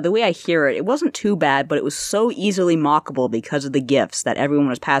basically, the way I hear it, it wasn't too bad, but it was so easily mockable because of the GIFs that everyone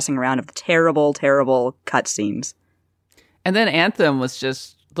was passing around of the terrible, terrible cutscenes. And then Anthem was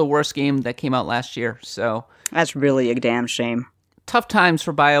just the worst game that came out last year, so... That's really a damn shame. Tough times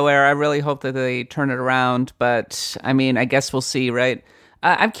for BioWare. I really hope that they turn it around, but, I mean, I guess we'll see, right?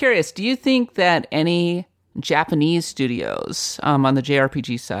 I'm curious, do you think that any Japanese studios on the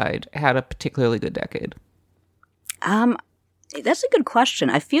JRPG side had a particularly good decade? That's a good question.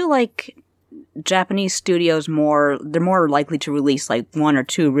 I feel like Japanese studios they're more likely to release one or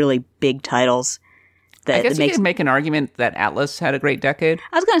two really big titles. I guess you could make an argument that Atlas had a great decade.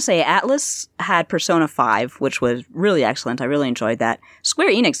 I was going to say Atlas had Persona 5, which was really excellent. I really enjoyed that.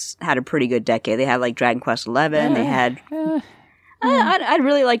 Square Enix had a pretty good decade. They had Dragon Quest XI. They had...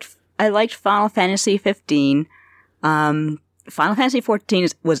 I liked Final Fantasy 15. Final Fantasy 14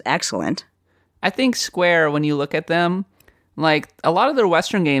 was excellent. I think Square, when you look at them, a lot of their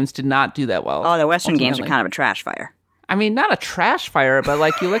Western games did not do that well. Oh, their Western games are kind of a trash fire. I mean, not a trash fire,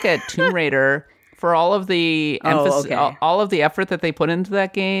 but you look at Tomb Raider, for all of the emphasis, all of the effort that they put into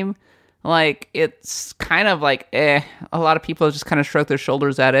that game, it's kind of A lot of people just kind of shrug their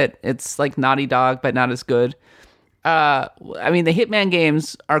shoulders at it. It's like Naughty Dog, but not as good. I mean, the Hitman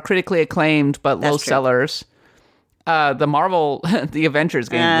games are critically acclaimed, but low sellers. The Marvel, the Avengers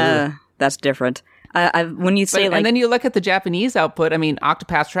game. That's different. When you say and then you look at the Japanese output. I mean,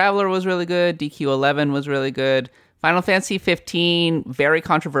 Octopath Traveler was really good. DQ11 was really good. Final Fantasy 15, very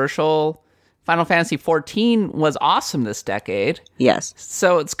controversial. Final Fantasy 14 was awesome this decade. Yes.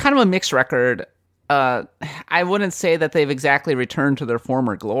 So it's kind of a mixed record. I wouldn't say that they've exactly returned to their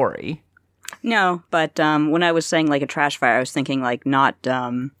former glory. No, but when I was saying a trash fire, I was thinking not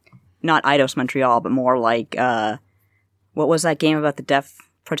Eidos Montreal, but more what was that game about the deaf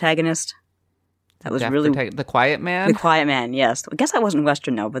protagonist? That was The Quiet Man? The Quiet Man, yes. I guess that wasn't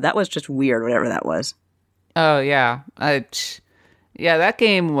Western, no, but that was just weird, whatever that was. Oh, yeah. That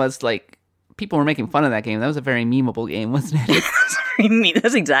game was people were making fun of that game. That was a very memeable game, wasn't it?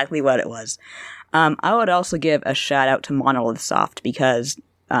 That's exactly what it was. I would also give a shout out to Monolith Soft because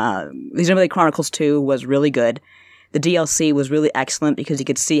Xenoblade Chronicles 2 was really good. The DLC was really excellent because you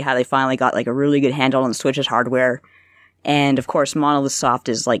could see how they finally got a really good handle on the Switch's hardware. And of course, Monolith Soft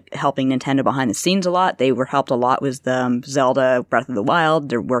is helping Nintendo behind the scenes a lot. They were helped a lot with Zelda Breath of the Wild.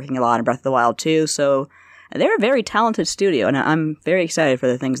 They're working a lot on Breath of the Wild too. So they're a very talented studio, and I'm very excited for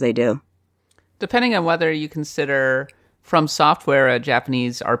the things they do. Depending on whether you consider From Software a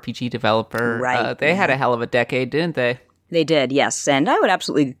Japanese RPG developer, right? They had a hell of a decade, didn't they? They did, yes, and I would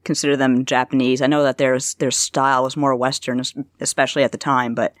absolutely consider them Japanese. I know that their style was more Western, especially at the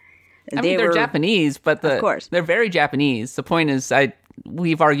time, but they're Japanese, but of course. They're very Japanese. The point is,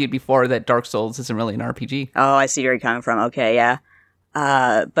 we've argued before that Dark Souls isn't really an RPG. Oh, I see where you're coming from. Okay, yeah,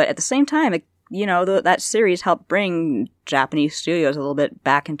 but at the same time, that series helped bring Japanese studios a little bit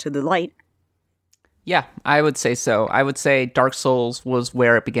back into the light. Yeah, I would say so. I would say Dark Souls was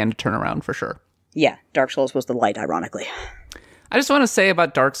where it began to turn around for sure. Yeah, Dark Souls was the light, ironically. I just want to say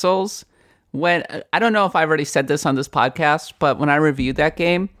about Dark Souls, I don't know if I've already said this on this podcast, but when I reviewed that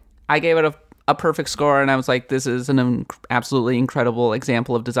game, I gave it a perfect score, and I was like, this is an absolutely incredible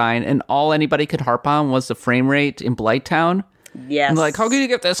example of design, and all anybody could harp on was the frame rate in Blighttown. Yes. And like, how can you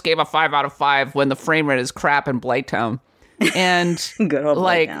give this game a 5 out of 5 when the frame rate is crap in Blighttown? And Good old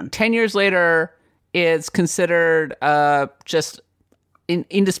like Blighttown. 10 years later, it's considered just an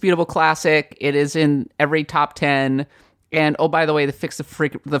indisputable classic. It is in every top 10. And oh, by the way, they fixed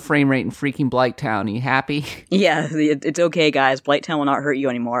the frame rate in freaking Blighttown. Are you happy? Yeah, it's okay, guys. Blighttown will not hurt you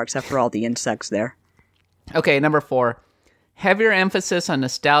anymore, except for all the insects there. Okay, number 4. Heavier emphasis on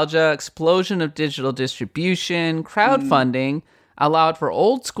nostalgia, explosion of digital distribution, crowdfunding allowed for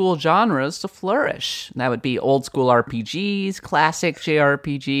old school genres to flourish. That would be old school RPGs, classic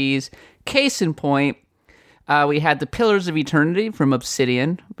JRPGs. Case in point, we had the Pillars of Eternity from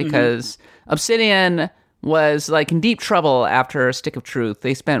Obsidian, because Obsidian was like in deep trouble after Stick of Truth.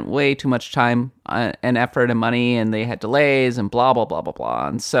 They spent way too much time and effort and money, and they had delays and blah, blah, blah, blah, blah.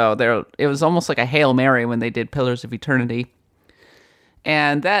 And so it was almost like a Hail Mary when they did Pillars of Eternity.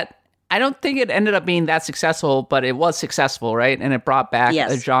 And that, I don't think it ended up being that successful, but it was successful, right? And it brought back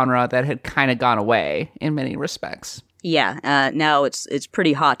a genre that had kind of gone away in many respects. Yeah, now it's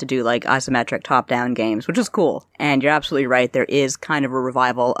pretty hot to do like isometric top-down games, which is cool. And you're absolutely right, there is kind of a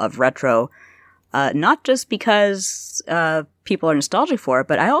revival of retro, not just because people are nostalgic for it,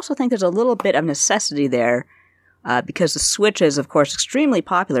 but I also think there's a little bit of necessity there, because the Switch is, of course, extremely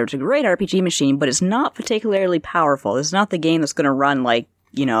popular. It's a great RPG machine, but it's not particularly powerful. It's not the game that's going to run like,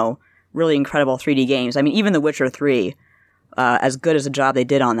 really incredible 3D games. I mean, even The Witcher 3, as good as the job they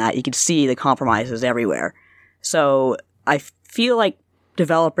did on that, you could see the compromises everywhere. So I feel like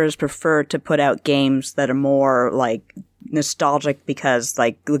developers prefer to put out games that are more like nostalgic because,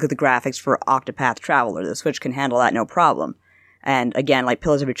 like, look at the graphics for Octopath Traveler. The Switch can handle that no problem. And again, like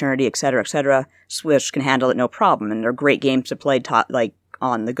Pillars of Eternity, etc., Switch can handle it no problem. And they're great games to play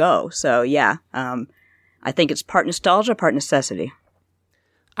on the go. So yeah, I think it's part nostalgia, part necessity.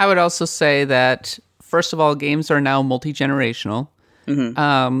 I would also say that, first of all, games are now multi-generational.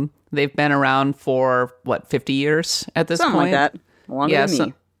 They've been around for, 50 years at this point? Something like that. Longer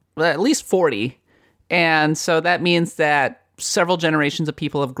than me. At least 40. And so that means that several generations of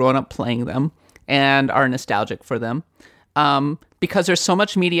people have grown up playing them and are nostalgic for them. Because there's so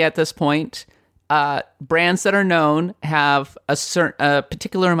much media at this point, brands that are known have a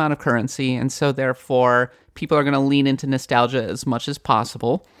particular amount of currency, and so therefore people are going to lean into nostalgia as much as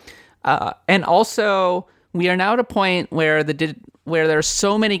possible. And also, we are now at a point where there are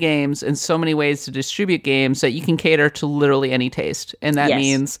so many games and so many ways to distribute games that you can cater to literally any taste, and that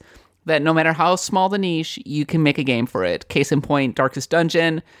means that no matter how small the niche, you can make a game for it. Case in point, Darkest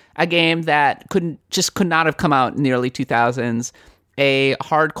Dungeon, a game that could not have come out in the early 2000s. A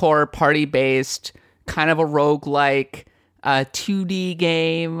hardcore party-based, kind of a roguelike 2D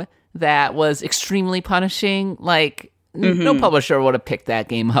game that was extremely punishing. Like, no publisher would have picked that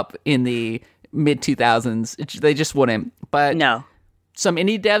game up in the mid-2000s. They just wouldn't. But no. Some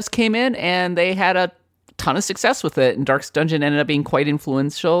indie devs came in, and they had a ton of success with it, and Darkest Dungeon ended up being quite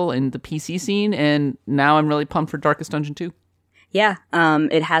influential in the PC scene, and now I'm really pumped for Darkest Dungeon 2. Yeah,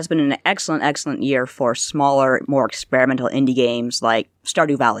 it has been an excellent year for smaller, more experimental indie games like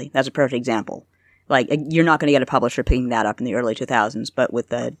Stardew Valley. That's a perfect example. Like, you're not going to get a publisher picking that up in the early 2000s, but with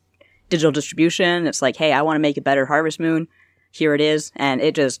the digital distribution, it's like, hey, I want to make a better Harvest Moon. Here it is, and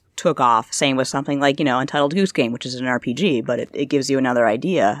it just took off. Same with something like, Untitled Goose Game, which is an RPG, but it gives you another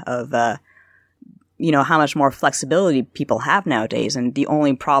idea of how much more flexibility people have nowadays. And the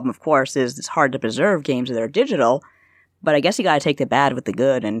only problem, of course, is it's hard to preserve games that are digital. But I guess you got to take the bad with the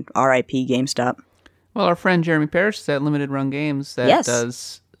good, and R.I.P. GameStop. Well, our friend Jeremy Parrish is at Limited Run Games that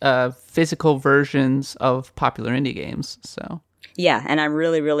does physical versions of popular indie games. So yeah, and I'm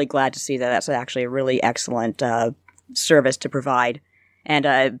really, really glad to see that. That's actually a really excellent service to provide.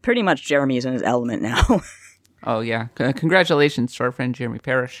 And pretty much Jeremy is in his element now. Oh, yeah. Congratulations to our friend Jeremy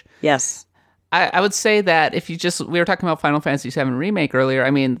Parrish. Yes. I would say that if we were talking about Final Fantasy VII Remake earlier,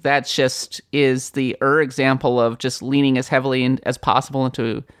 I mean, that just is the example of just leaning as heavily as possible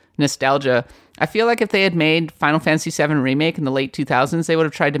into nostalgia. I feel like if they had made Final Fantasy VII Remake in the late 2000s, they would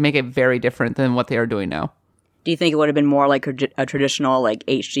have tried to make it very different than what they are doing now. Do you think it would have been more like a traditional like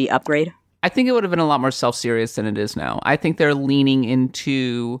HD upgrade? I think it would have been a lot more self-serious than it is now. I think they're leaning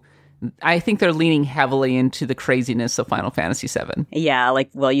heavily into the craziness of Final Fantasy VII. Yeah,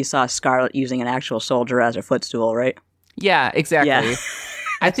 you saw Scarlet using an actual soldier as her footstool, right? Yeah, exactly. Yeah.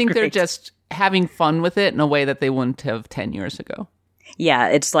 I think they're just having fun with it in a way that they wouldn't have 10 years ago. Yeah,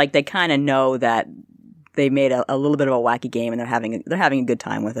 it's like they kind of know that they made a little bit of a wacky game, and they're having a good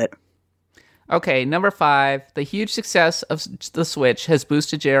time with it. Okay, number 5, the huge success of the Switch has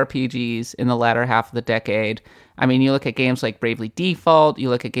boosted JRPGs in the latter half of the decade. I mean, you look at games like Bravely Default, you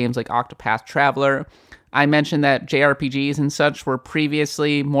look at games like Octopath Traveler. I mentioned that JRPGs and such were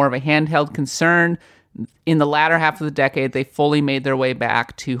previously more of a handheld concern. In the latter half of the decade, they fully made their way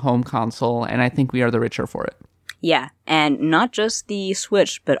back to home console, and I think we are the richer for it. Yeah, and not just the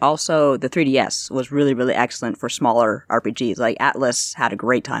Switch, but also the 3DS was really, really excellent for smaller RPGs. Like, Atlas had a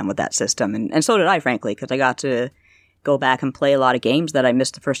great time with that system, and so did I, frankly, because I got to go back and play a lot of games that I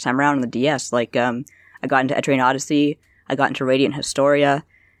missed the first time around on the DS. Like, I got into Etrian Odyssey, I got into Radiant Historia.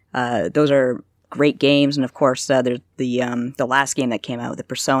 Those are great games, and of course, there's the last game that came out, the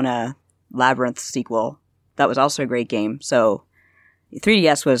Persona Labyrinth sequel. That was also a great game. So,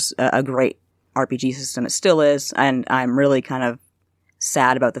 3DS was a great RPG system. It still is, and I'm really kind of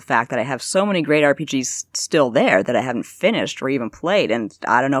sad about the fact that I have so many great RPGs still there that I haven't finished or even played, and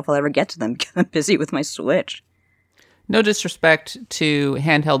I don't know if I'll ever get to them because I'm busy with my Switch. No disrespect to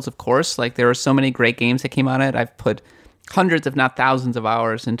handhelds, of course. Like, there are so many great games that came on it. I've put hundreds, if not thousands of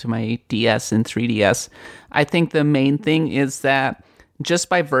hours into my DS and 3DS. I think the main thing is that just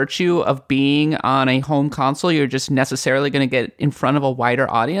by virtue of being on a home console, you're just necessarily going to get in front of a wider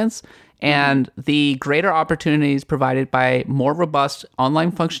audience. And the greater opportunities provided by more robust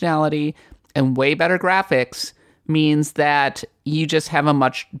online functionality and way better graphics means that you just have a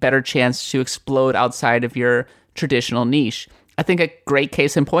much better chance to explode outside of your traditional niche. I think a great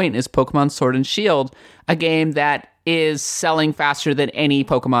case in point is Pokemon Sword and Shield, a game that is selling faster than any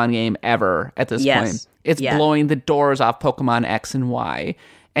Pokemon game ever at this point. It's blowing the doors off Pokemon X and Y.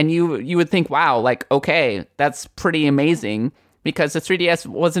 And you would think, wow, like, okay, that's pretty amazing, because the 3DS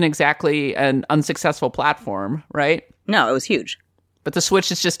wasn't exactly an unsuccessful platform, right? No, it was huge. But the Switch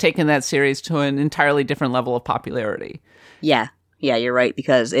has just taken that series to an entirely different level of popularity. Yeah, you're right,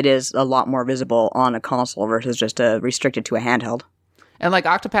 because it is a lot more visible on a console versus just restricted to a handheld. And like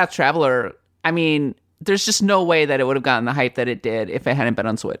Octopath Traveler, I mean, there's just no way that it would have gotten the hype that it did if it hadn't been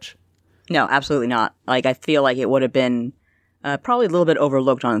on Switch. No, absolutely not. Like, I feel like it would have been probably a little bit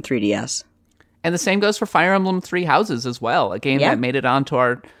overlooked on 3DS. And the same goes for Fire Emblem Three Houses as well, a game that made it onto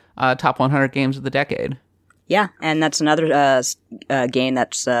our top 100 games of the decade. Yeah, and that's another game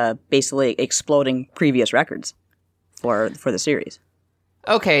that's basically exploding previous records for the series.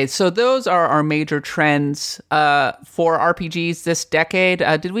 Okay, so those are our major trends for RPGs this decade.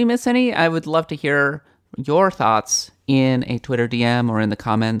 Did we miss any? I would love to hear your thoughts in a Twitter DM or in the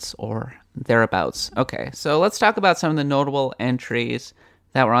comments or thereabouts. Okay, so let's talk about some of the notable entries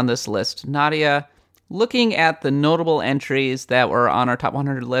that were on this list. Nadia, looking at the notable entries that were on our top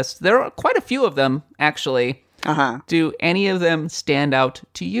 100 list, there are quite a few of them, actually. Do any of them stand out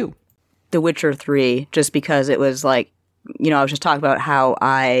to you? The Witcher 3, just because it was like, I was just talking about how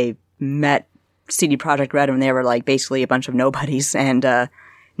I met CD Projekt Red when they were like basically a bunch of nobodies, and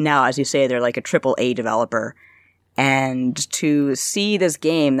now, as you say, they're like a AAA developer. And to see this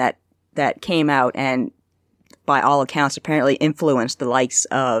game that came out and by all accounts apparently influenced the likes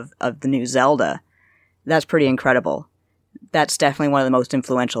of the new Zelda, that's pretty incredible. That's definitely one of the most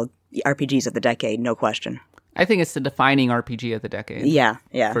influential RPGs of the decade, no question. I think it's the defining RPG of the decade. Yeah.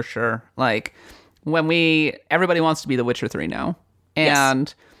 For sure. Like, everybody wants to be The Witcher 3 now.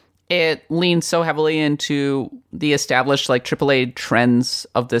 And it leans so heavily into the established, like, AAA trends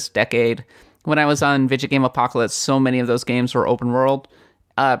of this decade. When I was on Video Game Apocalypse, so many of those games were open world.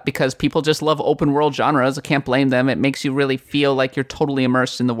 Because people just love open world genres. I can't blame them. It makes you really feel like you're totally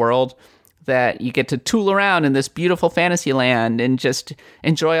immersed in the world, that you get to tool around in this beautiful fantasy land and just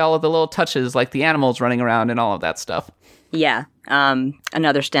enjoy all of the little touches, like the animals running around and all of that stuff. Yeah.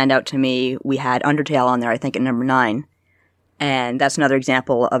 Another standout to me, we had Undertale on there, I think, at number 9. And that's another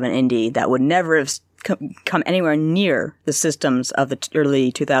example of an indie that would never have come anywhere near the systems of the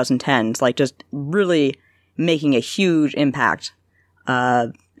early 2010s, like just really making a huge impact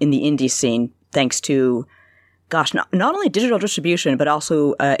in the indie scene, thanks to, not only digital distribution, but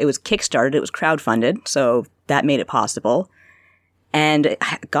also it was kickstarted, it was crowdfunded, so that made it possible. And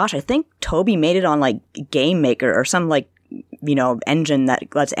I think Toby made it on like Game Maker or some like, engine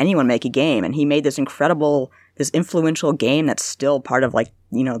that lets anyone make a game, and he made this influential game that's still part of like,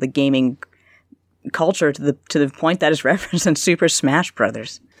 the gaming culture to the point that is referenced in Super Smash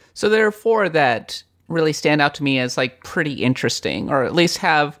Brothers. So there are 4 that really stand out to me as like pretty interesting, or at least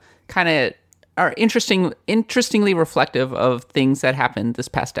are interestingly reflective of things that happened this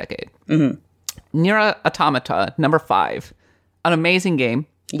past decade. Nier Automata, number 5, an amazing game.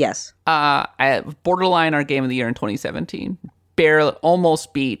 Yes. Borderline our game of the year in 2017. Barely,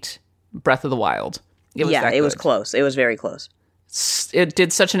 almost beat Breath of the Wild. It was close. It was very close. It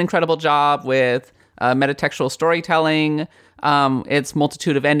did such an incredible job with metatextual storytelling, its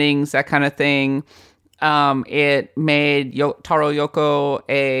multitude of endings, that kind of thing. It made Taro Yoko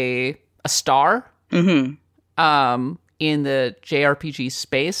a star in the JRPG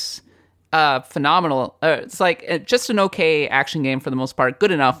space. Phenomenal. It's like just an okay action game for the most part.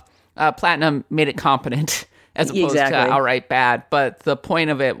 Good enough. Platinum made it competent as opposed to outright bad. But the point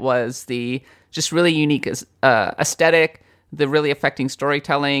of it was the just really unique aesthetic, the really affecting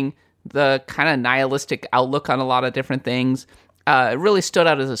storytelling, the kind of nihilistic outlook on a lot of different things. It really stood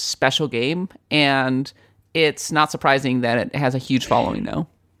out as a special game, and it's not surprising that it has a huge following now.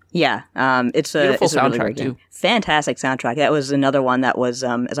 Yeah, it's a beautiful soundtrack really great game. too. Fantastic soundtrack. That was another one that was,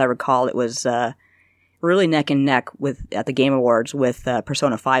 as I recall, it was really neck and neck at the Game Awards with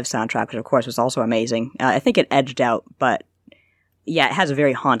Persona 5 soundtrack, which of course was also amazing. I think it edged out, but yeah, it has a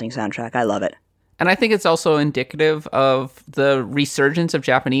very haunting soundtrack. I love it. And I think it's also indicative of the resurgence of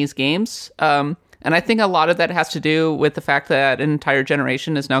Japanese games. And I think a lot of that has to do with the fact that an entire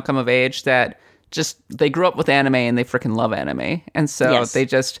generation has now come of age that just they grew up with anime and they freaking love anime. And so they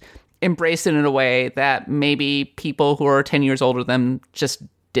just embrace it in a way that maybe people who are 10 years older than them just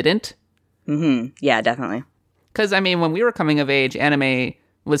didn't. Mm-hmm. Yeah, definitely. Because, I mean, when we were coming of age, anime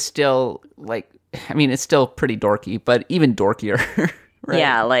was still, like, I mean, it's still pretty dorky, but even dorkier. Right?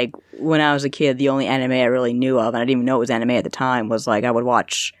 Yeah, like, when I was a kid, the only anime I really knew of, and I didn't even know it was anime at the time, was, like, I would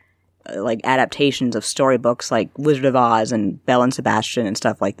watch, like, adaptations of storybooks like Wizard of Oz and Belle and Sebastian and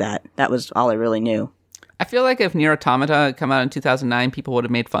stuff like that. That was all I really knew. I feel like if Nier Automata had come out in 2009, people would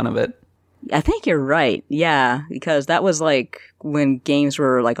have made fun of it. I think you're right. Yeah, because that was like when games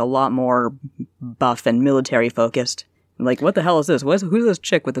were like a lot more buff and military focused. Like, what the hell is this? Who's this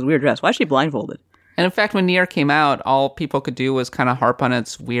chick with this weird dress? Why is she blindfolded? And in fact, when Nier came out, all people could do was kind of harp on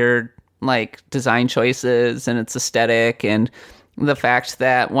its weird, like, design choices and its aesthetic and the fact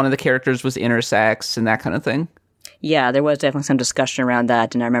that one of the characters was intersex and that kind of thing. Yeah, there was definitely some discussion around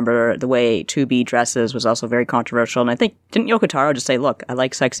that, and I remember the way 2B dresses was also very controversial, and I think, didn't Yoko Taro just say, look, I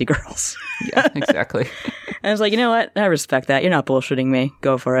like sexy girls? Yeah, exactly. And I was like, you know what? I respect that. You're not bullshitting me.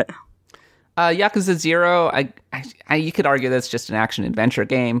 Go for it. Yakuza 0, you could argue that's just an action-adventure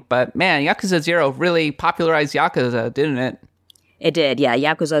game, but man, Yakuza 0 really popularized Yakuza, didn't it? It did, yeah.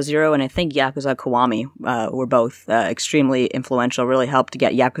 Yakuza 0 and I think Yakuza Kiwami were both extremely influential, really helped to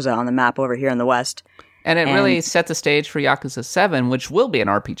get Yakuza on the map over here in the West. And it really set the stage for Yakuza 7, which will be an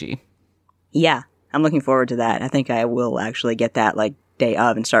RPG. Yeah, I'm looking forward to that. I think I will actually get that, like, day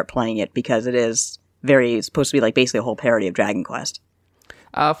of and start playing it because it's supposed to be, like, basically a whole parody of Dragon Quest.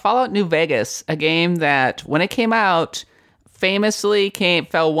 Fallout New Vegas, a game that, when it came out, famously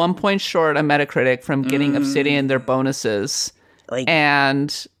fell 1 point short on Metacritic from getting Obsidian their bonuses.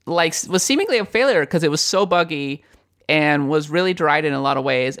 And, like, was seemingly a failure because it was so buggy and was really derided in a lot of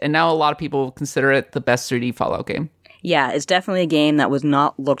ways, and now a lot of people consider it the best 3D Fallout game. Yeah, it's definitely a game that was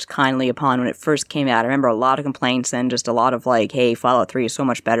not looked kindly upon when it first came out. I remember a lot of complaints and just a lot of like, hey, Fallout 3 is so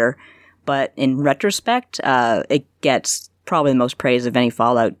much better. But in retrospect, it gets probably the most praise of any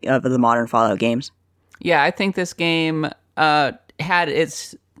Fallout, of the modern Fallout games. Yeah, I think this game had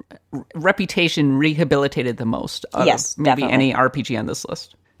its reputation rehabilitated the most out of maybe any RPG on this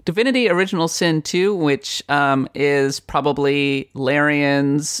list. Divinity Original Sin 2, which is probably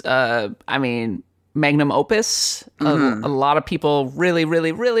Larian's, magnum opus. Mm-hmm. A lot of people really,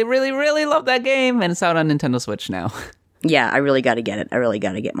 really, really, really, really love that game, and it's out on Nintendo Switch now. Yeah, I really got to get it. I really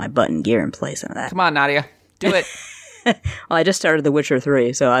got to get my button gear in place on that. Come on, Nadia. Do it. Well, I just started The Witcher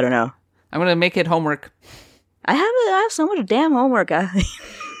 3, so I don't know. I'm going to make it homework. I have so much damn homework.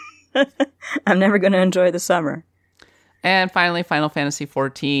 I'm never going to enjoy the summer. And finally, Final Fantasy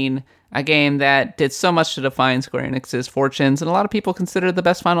XIV, a game that did so much to define Square Enix's fortunes, and a lot of people consider it the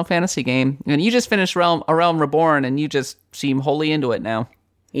best Final Fantasy game. And you just finished A Realm Reborn, and you just seem wholly into it now.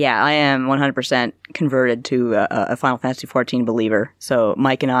 Yeah, I am 100% converted to a Final Fantasy XIV believer. So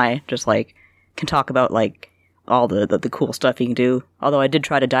Mike and I just, like, can talk about, like, all the cool stuff you can do. Although I did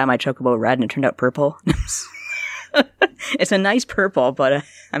try to dye my Chocobo red, and it turned out purple. It's a nice purple, but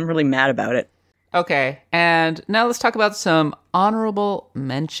I'm really mad about it. Okay, and now let's talk about some honorable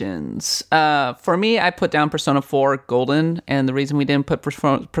mentions. For me, I put down Persona 4 Golden, and the reason we didn't put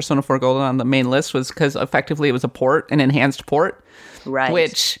Persona 4 Golden on the main list was because effectively it was a port, an enhanced port, right?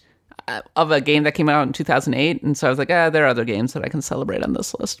 Which of a game that came out in 2008, and so I was like, there are other games that I can celebrate on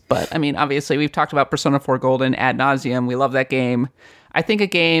this list. But I mean, obviously, we've talked about Persona 4 Golden ad nauseum. We love that game. I think a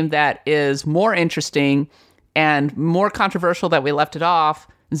game that is more interesting and more controversial that we left it off,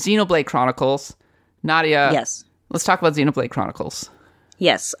 Xenoblade Chronicles. Nadia, yes. Let's talk about Xenoblade Chronicles.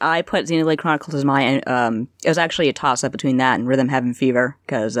 Yes, I put Xenoblade Chronicles as my, it was actually a toss-up between that and Rhythm Heaven Fever,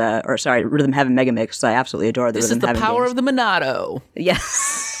 Rhythm Heaven Megamix. I absolutely adore the Rhythm Heaven games. This is the power of the Monado.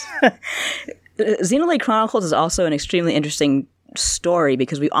 Yes. Xenoblade Chronicles is also an extremely interesting story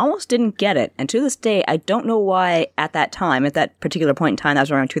because we almost didn't get it. And to this day, I don't know why at that time, at that particular point in time, that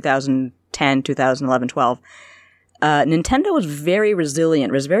was around 2010, 2011, 12, Nintendo was very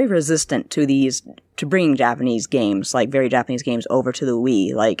resilient, was very resistant to bringing Japanese games, like very Japanese games over to the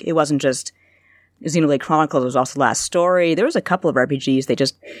Wii. Like, it wasn't just Xenoblade Chronicles, it was also Last Story. There was a couple of RPGs they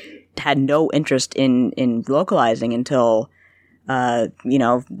just had no interest in localizing until,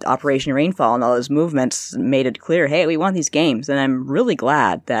 Operation Rainfall and all those movements made it clear, hey, we want these games. And I'm really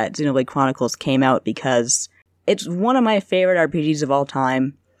glad that Xenoblade Chronicles came out because it's one of my favorite RPGs of all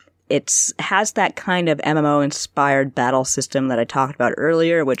time. It has that kind of MMO-inspired battle system that I talked about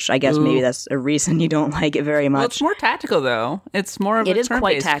earlier, which I guess maybe that's a reason you don't like it very much. Well, it's more tactical, though. It's more of a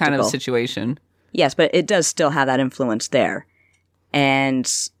turn-based kind of situation. Yes, but it does still have that influence there.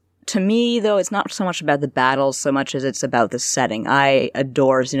 And to me, though, it's not so much about the battles so much as it's about the setting. I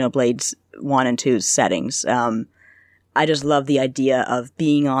adore Xenoblade 1 and 2's settings. I just love the idea of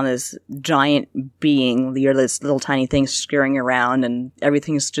being on this giant being. You're this little tiny thing scurrying around and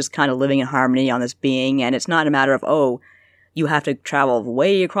everything's just kind of living in harmony on this being. And it's not a matter of, oh, you have to travel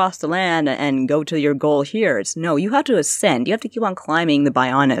way across the land and go to your goal here. It's no, you have to ascend. You have to keep on climbing the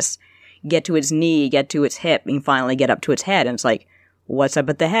Bionis, get to its knee, get to its hip, and finally get up to its head. And it's like, what's up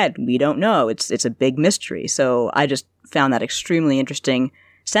at the head? We don't know. It's a big mystery. So I just found that extremely interesting.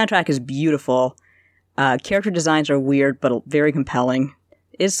 Soundtrack is beautiful. Character designs are weird, but very compelling.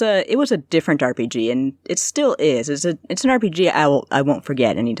 It was a different RPG, and it still is. It's an RPG I won't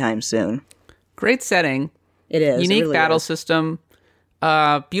forget anytime soon. Great setting. It is. Unique it really battle is. system.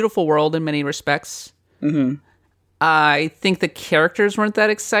 Beautiful world in many respects. Mm-hmm. I think the characters weren't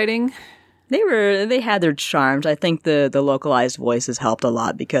that exciting. They had their charms. I think the localized voices helped a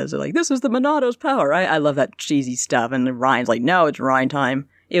lot because they're like, this is the Monado's power. I love that cheesy stuff. And Ryan's like, no, it's Ryan time.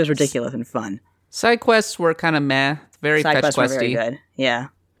 It was ridiculous and fun. Side quests were kind of meh. Very fetch questy. Were very good. Yeah.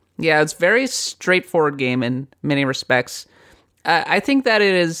 Yeah, it's a very straightforward game in many respects. I think that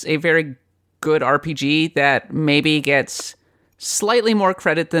it is a very good RPG that maybe gets slightly more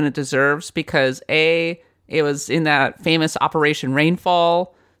credit than it deserves because it was in that famous Operation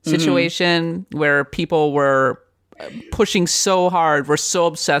Rainfall situation where people were pushing so hard, were so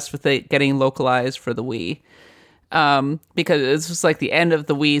obsessed with it getting localized for the Wii. Because it was like the end of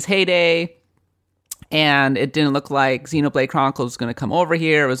the Wii's heyday, and it didn't look like Xenoblade Chronicles was going to come over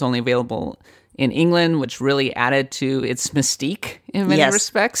here. It was only available in England, which really added to its mystique in many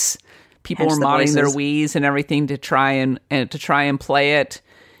respects. People were modding their Wiis and everything to try and play it.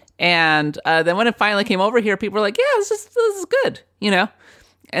 And then when it finally came over here, people were like, "Yeah, this is good,"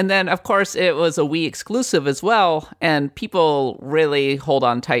 And then, of course, it was a Wii exclusive as well, and people really hold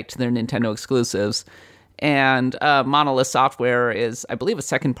on tight to their Nintendo exclusives. And Monolith Software is, I believe, a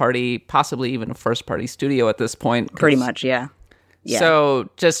second-party, possibly even a first-party studio at this point. Pretty much, yeah. So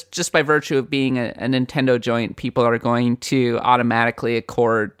just by virtue of being a Nintendo joint, people are going to automatically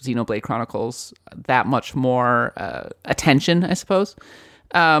accord Xenoblade Chronicles that much more attention, I suppose.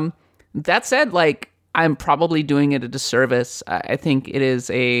 That said, I'm probably doing it a disservice. I think it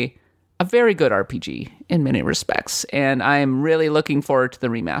is a very good RPG in many respects, and I'm really looking forward to the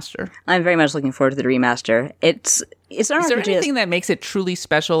remaster. I'm very much looking forward to the remaster. It's an RPG. Is there anything that makes it truly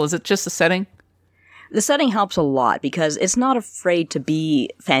special? Is it just the setting? The setting helps a lot because it's not afraid to be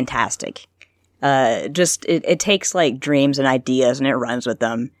fantastic. It takes dreams and ideas and it runs with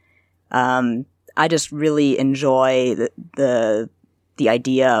them. I just really enjoy the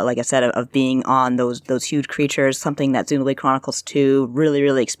idea, like I said, of being on those huge creatures, something that Xenoblade Chronicles 2 really,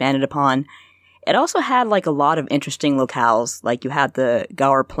 really expanded upon. It also had a lot of interesting locales. Like you had the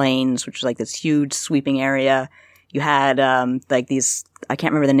Gaur Plains, which was this huge sweeping area. You had these, I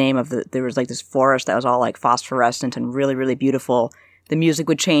can't remember the name of there was this forest that was all phosphorescent and really, really beautiful. The music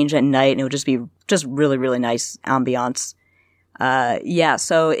would change at night and it would just be really, really nice ambiance.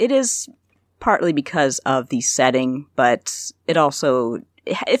 So it is partly because of the setting, but it also,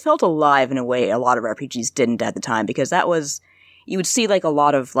 it felt alive in a way a lot of RPGs didn't at the time, because that was, you would see a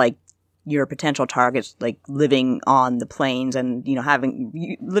lot of your potential targets living on the plains and,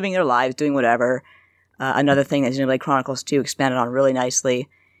 living their lives, doing whatever. Another thing that Xenoblade Chronicles 2 expanded on really nicely.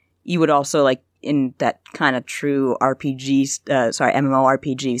 You would also, in that kind of true MMORPG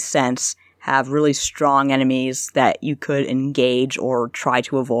sense, have really strong enemies that you could engage or try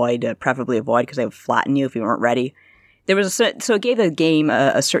to avoid, preferably avoid, because they would flatten you if you weren't ready. So it gave the game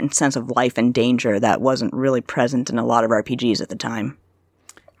a certain sense of life and danger that wasn't really present in a lot of RPGs at the time.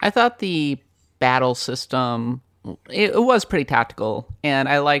 I thought the battle system, it was pretty tactical, and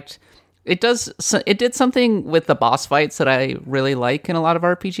I liked it. It did something with the boss fights that I really like in a lot of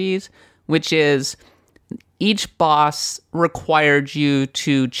RPGs, which is each boss required you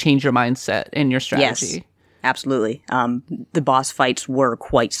to change your mindset and your strategy. Yes, absolutely. The boss fights were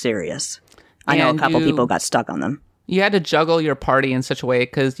quite serious. I know a couple people got stuck on them. You had to juggle your party in such a way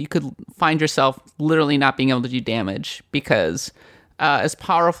because you could find yourself literally not being able to do damage because as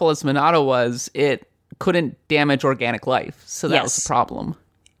powerful as Monado was, it couldn't damage organic life. So that was the problem.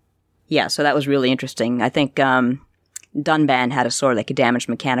 Yeah, so that was really interesting. I think Dunban had a sword that could damage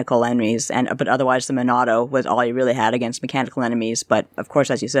mechanical enemies, but otherwise the Monado was all he really had against mechanical enemies. But of course,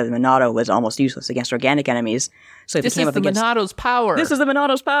 as you said, the Monado was almost useless against organic enemies. So if this came is up the against Monado's power. This is the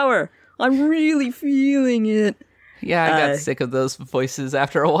Monado's power. I'm really feeling it. Yeah, I got sick of those voices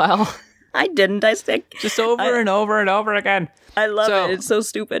after a while. I didn't. I stick just over and over and over again. I love it. It's so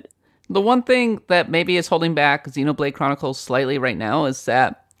stupid. The one thing that maybe is holding back Xenoblade Chronicles slightly right now is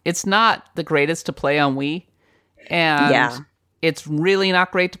that it's not the greatest to play on Wii. And it's really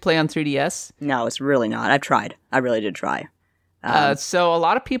not great to play on 3DS. No, it's really not. I've tried. I really did try. So a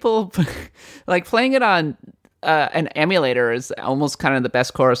lot of people, like playing it on an emulator is almost kind of the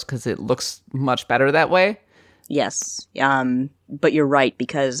best course because it looks much better that way. Yes. But you're right,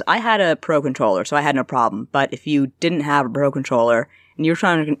 because I had a Pro Controller, so I had no problem. But if you didn't have a Pro Controller and you're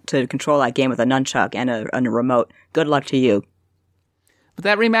trying to control that game with a nunchuck and a remote, good luck to you. But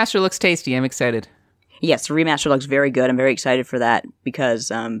that remaster looks tasty. I'm excited. Yes, the remaster looks very good. I'm very excited for that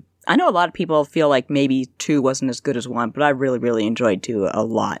because I know a lot of people feel like maybe 2 wasn't as good as 1, but I really, really enjoyed 2 a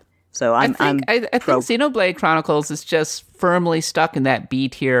lot. So I think Xenoblade Chronicles is just firmly stuck in that B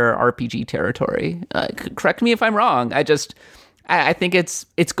tier RPG territory. Correct me if I'm wrong. I think it's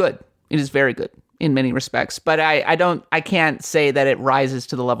good. It is very good in many respects, but I can't say that it rises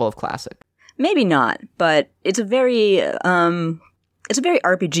to the level of classic. Maybe not, but it's a very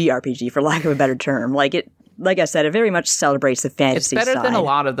RPG for lack of a better term. Like I said, it very much celebrates the fantasy side. It's better than a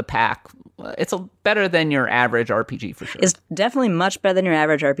lot of the pack. It's better than your average RPG for sure. It's definitely much better than your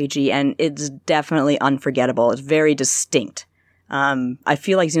average RPG, and it's definitely unforgettable. It's very distinct. I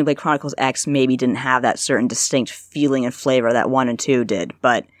feel like Xenoblade Chronicles X maybe didn't have that certain distinct feeling and flavor that 1 and 2 did,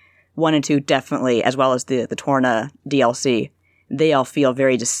 but 1 and 2 definitely, as well as the Torna DLC, they all feel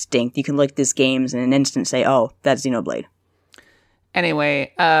very distinct. You can look at these games in an instant and say, oh, that's Xenoblade.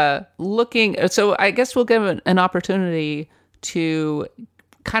 Anyway, so I guess we'll give an opportunity to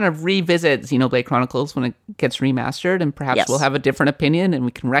kind of revisit Xenoblade Chronicles when it gets remastered, and perhaps we'll have a different opinion and we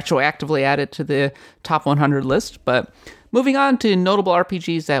can retroactively add it to the top 100 list. But moving on to notable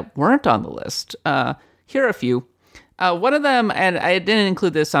RPGs that weren't on the list, here are a few. One of them, and I didn't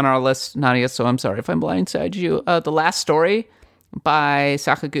include this on our list, Nadia, so I'm sorry if I'm blindsided you, The Last Story by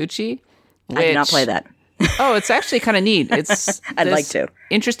Sakaguchi. I did not play that. Oh, it's actually kind of neat. It's I'd like to.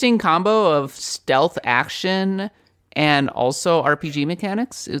 Interesting combo of stealth action and also RPG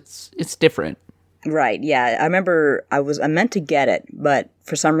mechanics. It's different. Right, yeah. I remember I meant to get it, but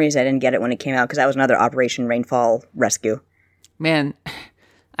for some reason I didn't get it when it came out because that was another Operation Rainfall Rescue. Man,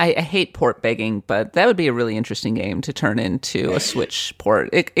 I hate port begging, but that would be a really interesting game to turn into a Switch port.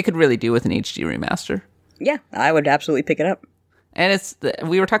 It could really do with an HD remaster. Yeah, I would absolutely pick it up. And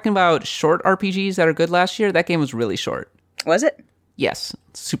we were talking about short RPGs that are good last year. That game was really short. Was it? Yes,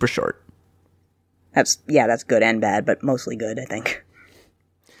 super short. That's good and bad, but mostly good, I think.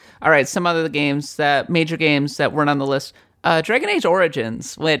 All right, some other major games that weren't on the list. Dragon Age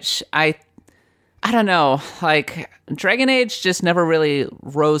Origins, which I don't know, like Dragon Age just never really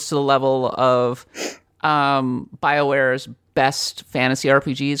rose to the level of BioWare's best fantasy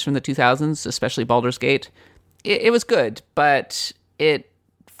RPGs from the 2000s, especially Baldur's Gate. It was good, but it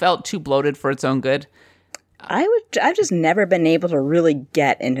felt too bloated for its own good. I've just never been able to really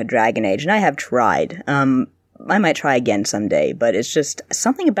get into Dragon Age, and I have tried. I might try again someday, but it's just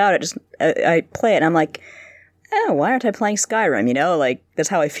something about it. I play it, and I'm like, oh, why aren't I playing Skyrim? You know, like that's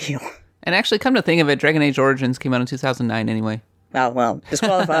how I feel. And actually, come to think of it, Dragon Age Origins came out in 2009 anyway. Oh well,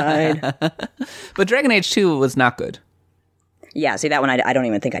 disqualified. But Dragon Age 2 was not good. Yeah, see that one, I don't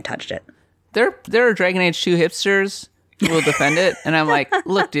even think I touched it. There are Dragon Age 2 hipsters who will defend it, and I'm like,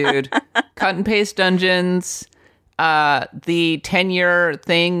 look, dude, cut and paste dungeons. The 10-year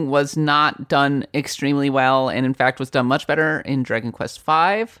thing was not done extremely well, and in fact was done much better in Dragon Quest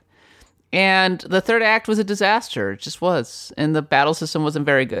V. And the third act was a disaster. It just was. And the battle system wasn't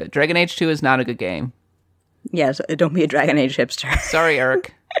very good. Dragon Age 2 is not a good game. Yes, don't be a Dragon Age hipster. Sorry,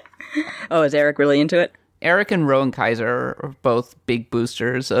 Eric. Oh, is Eric really into it? Eric and Rowan Kaiser are both big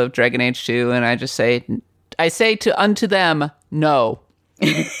boosters of Dragon Age 2, and I say unto them, no.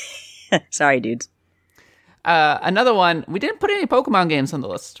 Sorry, dudes. Another one, we didn't put any Pokemon games on the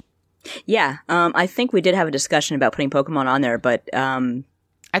list. Yeah, I think we did have a discussion about putting Pokemon on there, but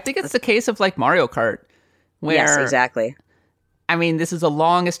I think it's the case of like Mario Kart. Where, yes, exactly. I mean, this is a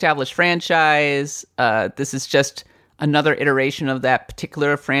long-established franchise. This is just another iteration of that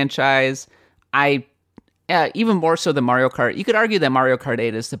particular franchise. Even more so than Mario Kart. You could argue that Mario Kart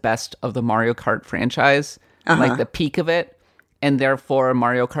 8 is the best of the Mario Kart franchise, like the peak of it, and therefore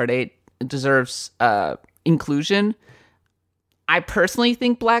Mario Kart 8 deserves inclusion. I personally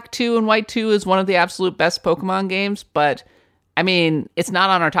think Black 2 and White 2 is one of the absolute best Pokemon games, but I mean, it's not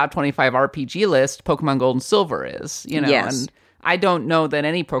on our top 25 RPG list. Pokemon Gold and Silver is, Yes. And I don't know that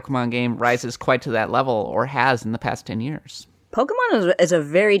any Pokemon game rises quite to that level or has in the past 10 years. Pokemon is a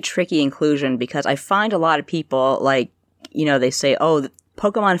very tricky inclusion because I find a lot of people, like, they say, oh,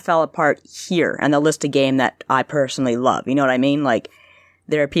 Pokemon fell apart here, and they'll list a game that I personally love. You know what I mean? Like,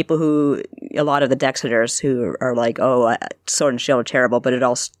 there are people a lot of the deck sitters who are like, oh, Sword and Shield are terrible, but it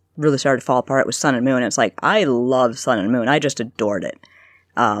all really started to fall apart with Sun and Moon. And it's like, I love Sun and Moon. I just adored it.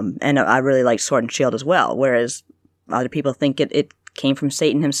 And I really liked Sword and Shield as well, whereas other people think it came from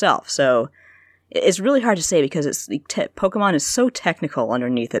Satan himself. So it's really hard to say because Pokemon is so technical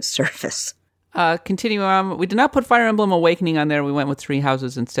underneath its surface. Continue on. We did not put Fire Emblem Awakening on there. We went with Three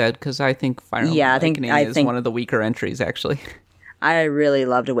Houses instead because I think Fire Emblem Awakening is one of the weaker entries, actually. I really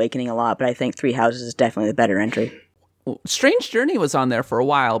loved Awakening a lot, but I think Three Houses is definitely the better entry. Strange Journey was on there for a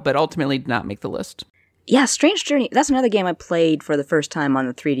while, but ultimately did not make the list. Yeah, Strange Journey. That's another game I played for the first time on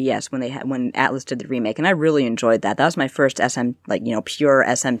the 3DS when Atlas did the remake, and I really enjoyed that. That was my first pure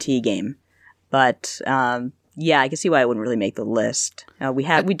SMT game. But yeah, I can see why it wouldn't really make the list.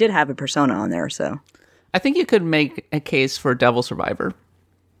 We did have a Persona on there, so I think you could make a case for Devil Survivor.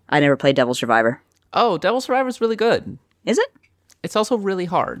 I never played Devil Survivor. Oh, Devil Survivor is really good. Is it? It's also really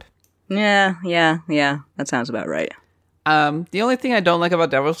hard. Yeah. That sounds about right. The only thing I don't like about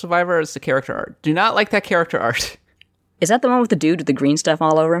Devil Survivor is the character art. Do not like that character art. Is that the one with the dude with the green stuff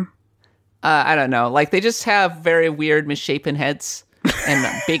all over him? I don't know. Like, they just have very weird, misshapen heads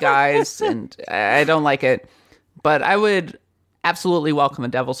and big eyes, and I don't like it. But I would absolutely welcome a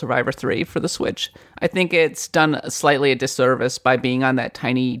Devil Survivor 3 for the Switch. I think it's done slightly a disservice by being on that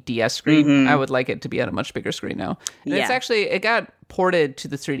tiny DS screen. Mm-hmm. I would like it to be on a much bigger screen now. And it got ported to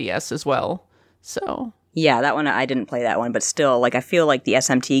the 3DS as well. So yeah, that one, I didn't play that one, but still, like, I feel like the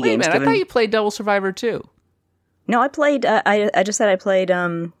SMT games... Wait a minute, I thought you played Devil Survivor 2. No, I played, I just said I played,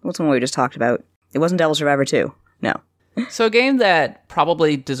 what's the one we just talked about? It wasn't Devil Survivor 2. No. So a game that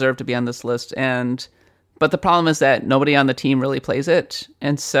probably deserved to be on this list, but the problem is that nobody on the team really plays it,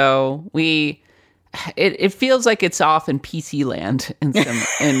 and so it feels like it's off in PC land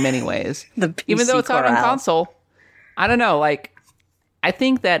in many ways. Even though it's out on console. I don't know, like, I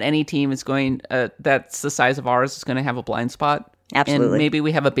think that any team is going that's the size of ours is going to have a blind spot. Absolutely. And maybe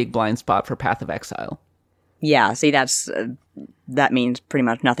we have a big blind spot for Path of Exile. Yeah, see, that means pretty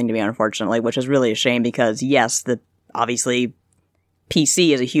much nothing to me, unfortunately, which is really a shame because, yes, obviously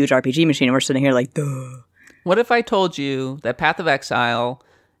PC is a huge RPG machine, and we're sitting here like, duh. What if I told you that Path of Exile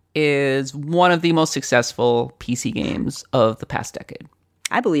is one of the most successful PC games of the past decade?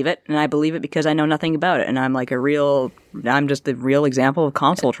 I believe it, and I believe it because I know nothing about it, and I'm just the real example of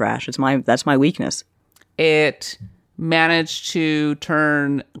console trash. That's my weakness. It managed to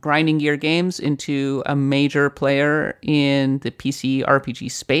turn grinding gear games into a major player in the PC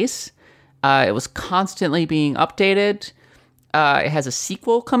RPG space. It was constantly being updated. It has a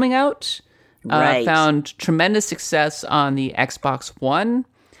sequel coming out. Right. Found tremendous success on the Xbox One.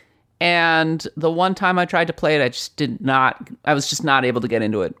 And the one time I tried to play it, I was just not able to get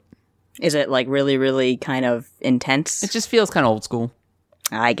into it. Is it like really, really kind of intense? It just feels kind of old school.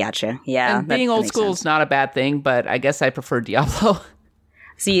 I gotcha. Yeah. And being old school is not a bad thing, but I guess I prefer Diablo.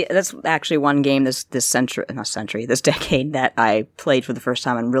 See, that's actually one game this decade that I played for the first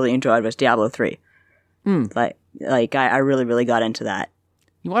time and really enjoyed was Diablo 3. Like I really, really got into that.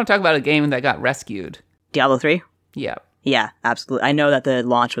 You want to talk about a game that got rescued? Diablo 3? Yeah. Yeah, absolutely. I know that the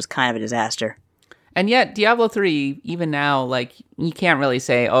launch was kind of a disaster. And yet, Diablo 3, even now, like, you can't really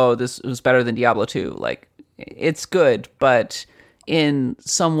say, oh, this was better than Diablo 2. Like, it's good, but in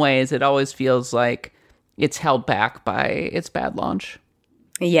some ways, it always feels like it's held back by its bad launch.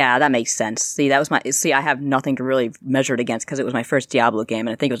 Yeah, that makes sense. See, I have nothing to really measure it against because it was my first Diablo game,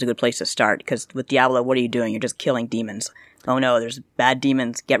 and I think it was a good place to start, because with Diablo, what are you doing? You're just killing demons. Oh no, there's bad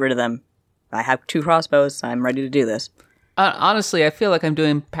demons. Get rid of them. I have 2 crossbows. I'm ready to do this. Honestly, I feel like I'm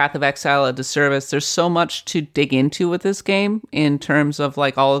doing Path of Exile a disservice. There's so much to dig into with this game in terms of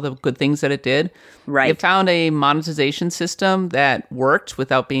like all of the good things that it did. Right. It found a monetization system that worked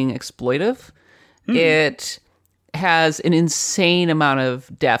without being exploitive. It has an insane amount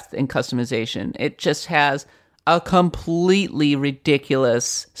of depth and customization. It just has a completely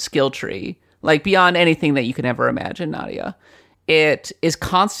ridiculous skill tree Like, beyond anything that you can ever imagine, Nadia. It is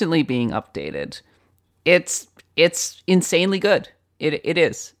constantly being updated. It's insanely good. It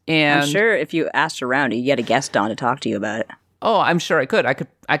is. And I'm sure if you asked around, you get a guest on to talk to you about it. oh, I'm sure I could. I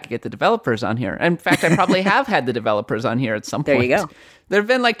could get the developers on here. In fact, I probably have had the developers on here at some point. There you go. There have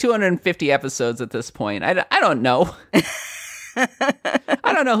been like 250 episodes at this point. I don't know.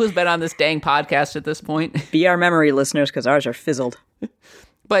 I don't know who's been on this dang podcast at this point. Be our memory listeners, because ours are fizzled.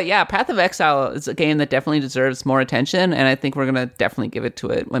 But yeah, Path of Exile is a game that definitely deserves more attention, and I think we're going to definitely give it to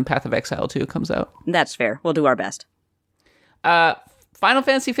it when Path of Exile 2 comes out. That's fair. We'll do our best. Final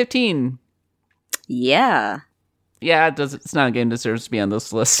Fantasy 15. Yeah. Yeah, it's not a game that deserves to be on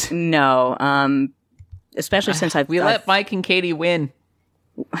this list. No. Especially since We let Mike and Katie win.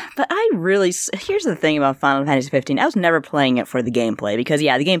 But here's the thing about Final Fantasy 15. I was never playing it for the gameplay, because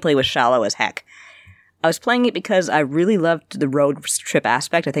yeah, the gameplay was shallow as heck. I was playing it because I really loved the road trip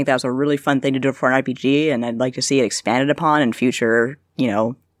aspect. I think that was a really fun thing to do for an RPG, and I'd like to see it expanded upon in future,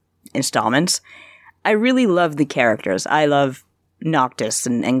 installments. I really love the characters. I love Noctis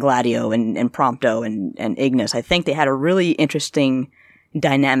and Gladio and Prompto and Ignis. I think they had a really interesting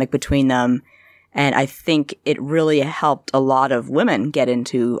dynamic between them, and I think it really helped a lot of women get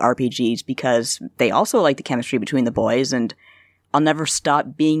into RPGs because they also like the chemistry between the boys, and I'll never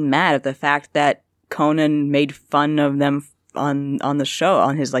stop being mad at the fact that Conan made fun of them on the show,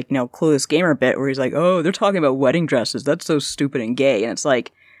 on his Clueless Gamer bit, where he's like, oh, they're talking about wedding dresses, that's so stupid and gay. And it's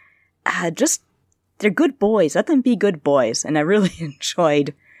like, they're good boys, let them be good boys. And I really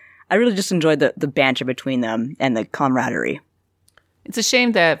just enjoyed the banter between them and the camaraderie. It's a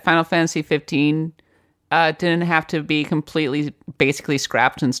shame that Final Fantasy 15 didn't have to be basically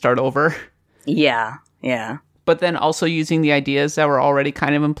scrapped and start over. Yeah. But then also using the ideas that were already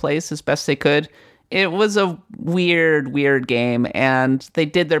kind of in place as best they could. It was a weird game, and they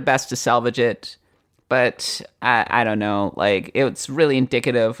did their best to salvage it. But I don't know, it's really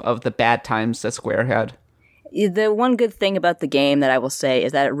indicative of the bad times that Square had. The one good thing about the game that I will say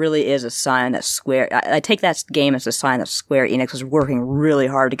is that it really is a sign that I take that game as a sign that Square Enix was working really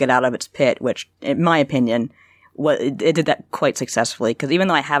hard to get out of its pit, which, in my opinion, it did that quite successfully. Because even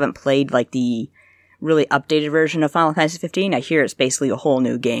though I haven't played, the really updated version of Final Fantasy 15, I hear it's basically a whole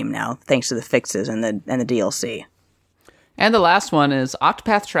new game now, thanks to the fixes and the DLC. And the last one is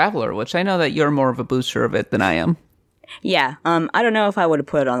Octopath Traveler, which I know that you're more of a booster of it than I am. Yeah, I don't know if I would have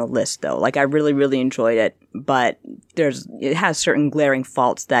put it on the list, though. I really, really enjoyed it, but it has certain glaring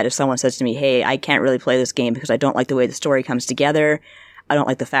faults that if someone says to me, hey, I can't really play this game because I don't like the way the story comes together, I don't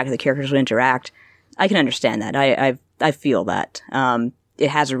like the fact that the characters will interact, I can understand that. I feel that. It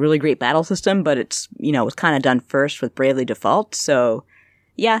has a really great battle system, but it's kind of done first with Bravely Default, so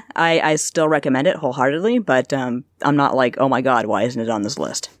yeah, I still recommend it wholeheartedly, but I'm not like, oh my god, why isn't it on this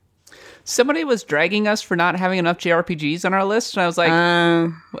list? Somebody was dragging us for not having enough JRPGs on our list, and I was like,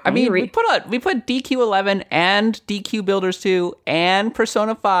 we put DQ11 and DQ Builders 2 and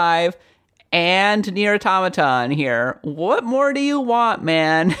Persona 5 and Nier Automata in here. What more do you want,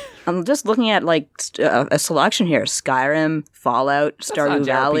 man? I'm just looking at a selection here: Skyrim, Fallout, Stardew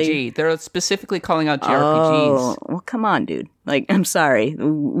Valley. JRPG. They're specifically calling out JRPGs. Oh, well, come on, dude. I'm sorry.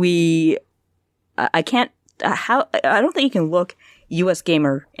 I can't. I don't think you can look US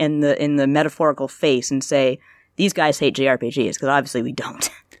Gamer in the metaphorical face and say these guys hate JRPGs, because obviously we don't.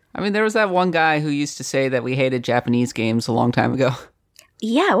 I mean, there was that one guy who used to say that we hated Japanese games a long time ago.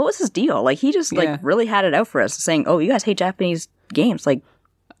 Yeah, what was his deal? He just really had it out for us, saying, "Oh, you guys hate Japanese games."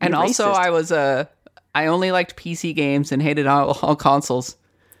 And also, racist. I only liked PC games and hated all consoles.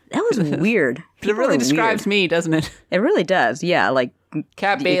 That was weird. It really describes me, doesn't it? It really does. Yeah,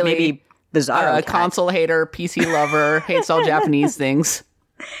 Cat Bailey, maybe Bizarro, a console hater, PC lover, hates all Japanese things.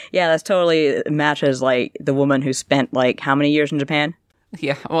 Yeah, that's totally matches the woman who spent how many years in Japan?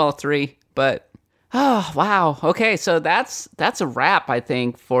 Yeah, well, 3, but. Oh, wow. Okay, so that's a wrap, I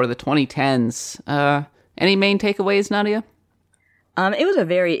think, for the 2010s. Any main takeaways, Nadia? It was a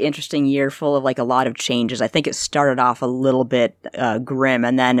very interesting year full of a lot of changes. I think it started off a little bit grim,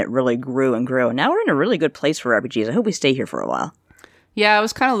 and then it really grew and grew. And now we're in a really good place for RPGs. I hope we stay here for a while. Yeah, I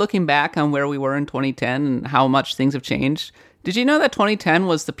was kind of looking back on where we were in 2010 and how much things have changed. Did you know that 2010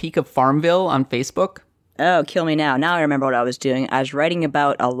 was the peak of Farmville on Facebook? Oh, kill me now. Now I remember what I was doing. I was writing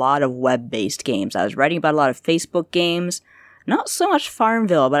about a lot of web-based games. I was writing about a lot of Facebook games. Not so much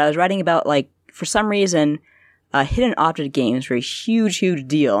Farmville, but I was writing about, for some reason, hidden object games were a huge, huge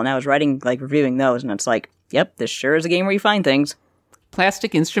deal. And I was writing, reviewing those, and it's yep, this sure is a game where you find things.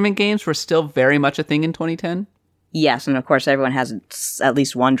 Plastic instrument games were still very much a thing in 2010? Yes, and of course everyone has at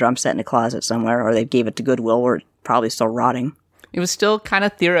least one drum set in a closet somewhere, or they gave it to Goodwill where it's probably still rotting. It was still kind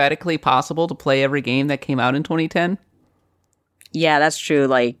of theoretically possible to play every game that came out in 2010. Yeah, that's true.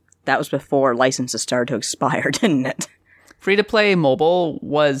 Like, that was before licenses started to expire, didn't it? Free-to-play mobile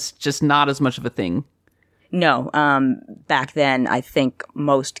was just not as much of a thing. No, back then, I think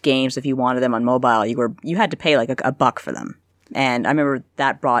most games, if you wanted them on mobile, you had to pay like a buck for them. And I remember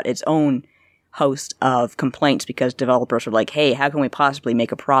that brought its own host of complaints because developers were like, hey, how can we possibly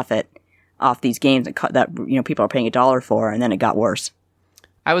make a profit off these games that people are paying $1 for? And then it got worse.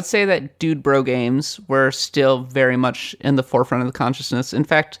 I would say that Dude Bro games were still very much in the forefront of the consciousness. In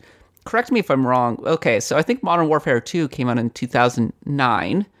fact, correct me if I'm wrong. Okay, so I think Modern Warfare 2 came out in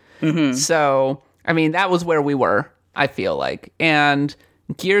 2009. Mm-hmm. So, I mean, that was where we were, I feel like. And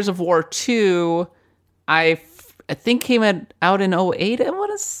Gears of War 2, I think came out in 2008, I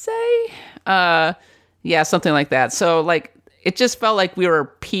want to say. Yeah, something like that. So, like, it just felt like we were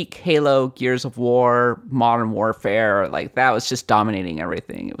peak Halo, Gears of War, Modern Warfare. Like, that was just dominating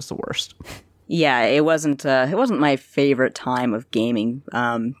everything. It was the worst. Yeah, it wasn't my favorite time of gaming.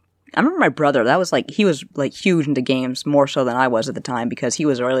 I remember my brother, he was like huge into games, more so than I was at the time, because he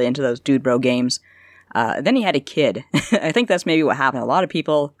was really into those Dude Bro games. Then he had a kid. I think that's maybe what happened. A lot of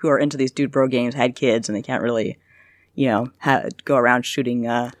people who are into these Dude Bro games had kids, and they can't really, go around shooting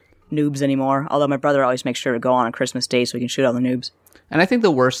noobs anymore. Although my brother always makes sure to go on Christmas Day so he can shoot all the noobs. And I think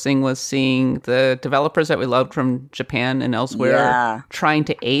the worst thing was seeing the developers that we loved from Japan and elsewhere trying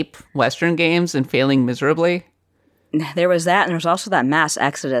to ape Western games and failing miserably. There was that, and there was also that mass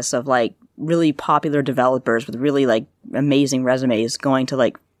exodus of, like, really popular developers with really, like, amazing resumes going to,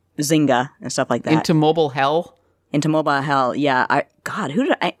 like, Zynga and stuff like that. Into mobile hell? Into mobile hell, yeah. I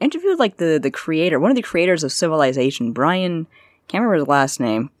interviewed, like, the creator, one of the creators of Civilization, Brian, can't remember his last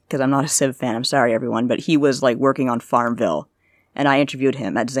name, because I'm not a Civ fan, I'm sorry, everyone, but he was, like, working on Farmville, and I interviewed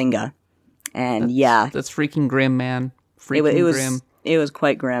him at Zynga, and That's freaking grim, man. Grim. It was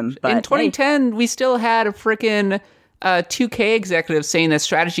quite grim, but in 2010, we still had a freaking 2K executive saying that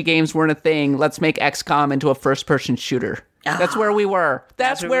strategy games weren't a thing. Let's make XCOM into a first-person shooter. That's where we were.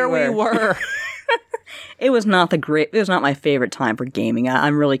 That's where we were. It was not my favorite time for gaming.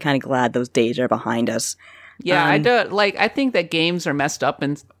 I'm really kind of glad those days are behind us. Yeah, I think that games are messed up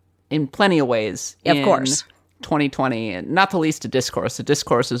in plenty of ways. Of course. 2020, and not the least the discourse. The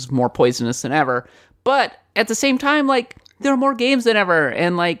discourse is more poisonous than ever. But at the same time, like, there are more games than ever,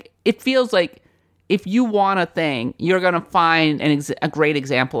 and like it feels like if you want a thing, you're going to find a great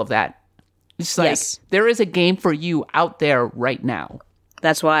example of that. It's like, there is a game for you out there right now.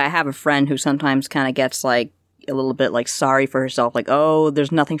 That's why I have a friend who sometimes kind of gets, like, a little bit, like, sorry for herself. Like, oh,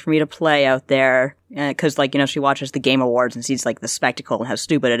 there's nothing for me to play out there. Because, like, she watches the Game Awards and sees, like, the spectacle and how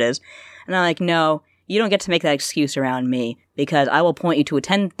stupid it is. And I'm like, no, you don't get to make that excuse around me. Because I will point you to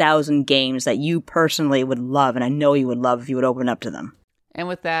 10,000 games that you personally would love, and I know you would love if you would open up to them. And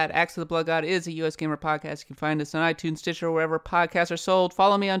with that, Axe of the Blood God is a US Gamer podcast. You can find us on iTunes, Stitcher, wherever podcasts are sold.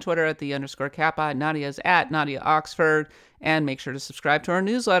 Follow me on Twitter at @the_Kappa. Nadia's at Nadia Oxford. And make sure to subscribe to our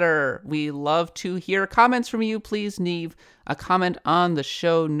newsletter. We love to hear comments from you. Please leave a comment on the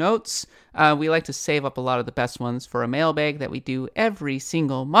show notes. We like to save up a lot of the best ones for a mailbag that we do every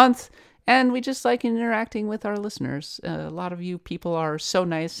single month. And we just like interacting with our listeners. A lot of you people are so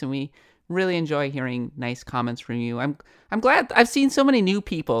nice, and we really enjoy hearing nice comments from you. I'm glad I've seen so many new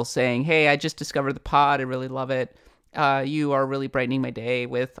people saying, hey, I just discovered the pod. I really love it. You are really brightening my day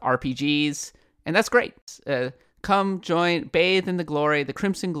with RPGs. And that's great. Come join, bathe in the glory, the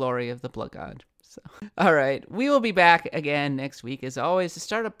crimson glory of the Blood God. So, all right. We will be back again next week, as always, to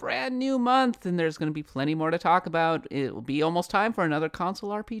start a brand new month. And there's going to be plenty more to talk about. It will be almost time for another console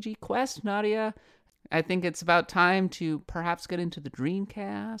RPG quest, Nadia. I think it's about time to perhaps get into the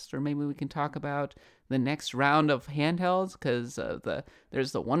Dreamcast, or maybe we can talk about the next round of handhelds, because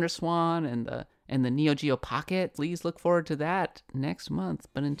there's the Wonder Swan and the Neo Geo Pocket. Please look forward to that next month.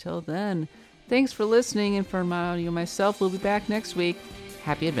 But until then, thanks for listening, and for Mario and myself, we'll be back next week.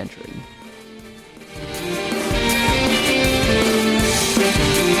 Happy adventuring.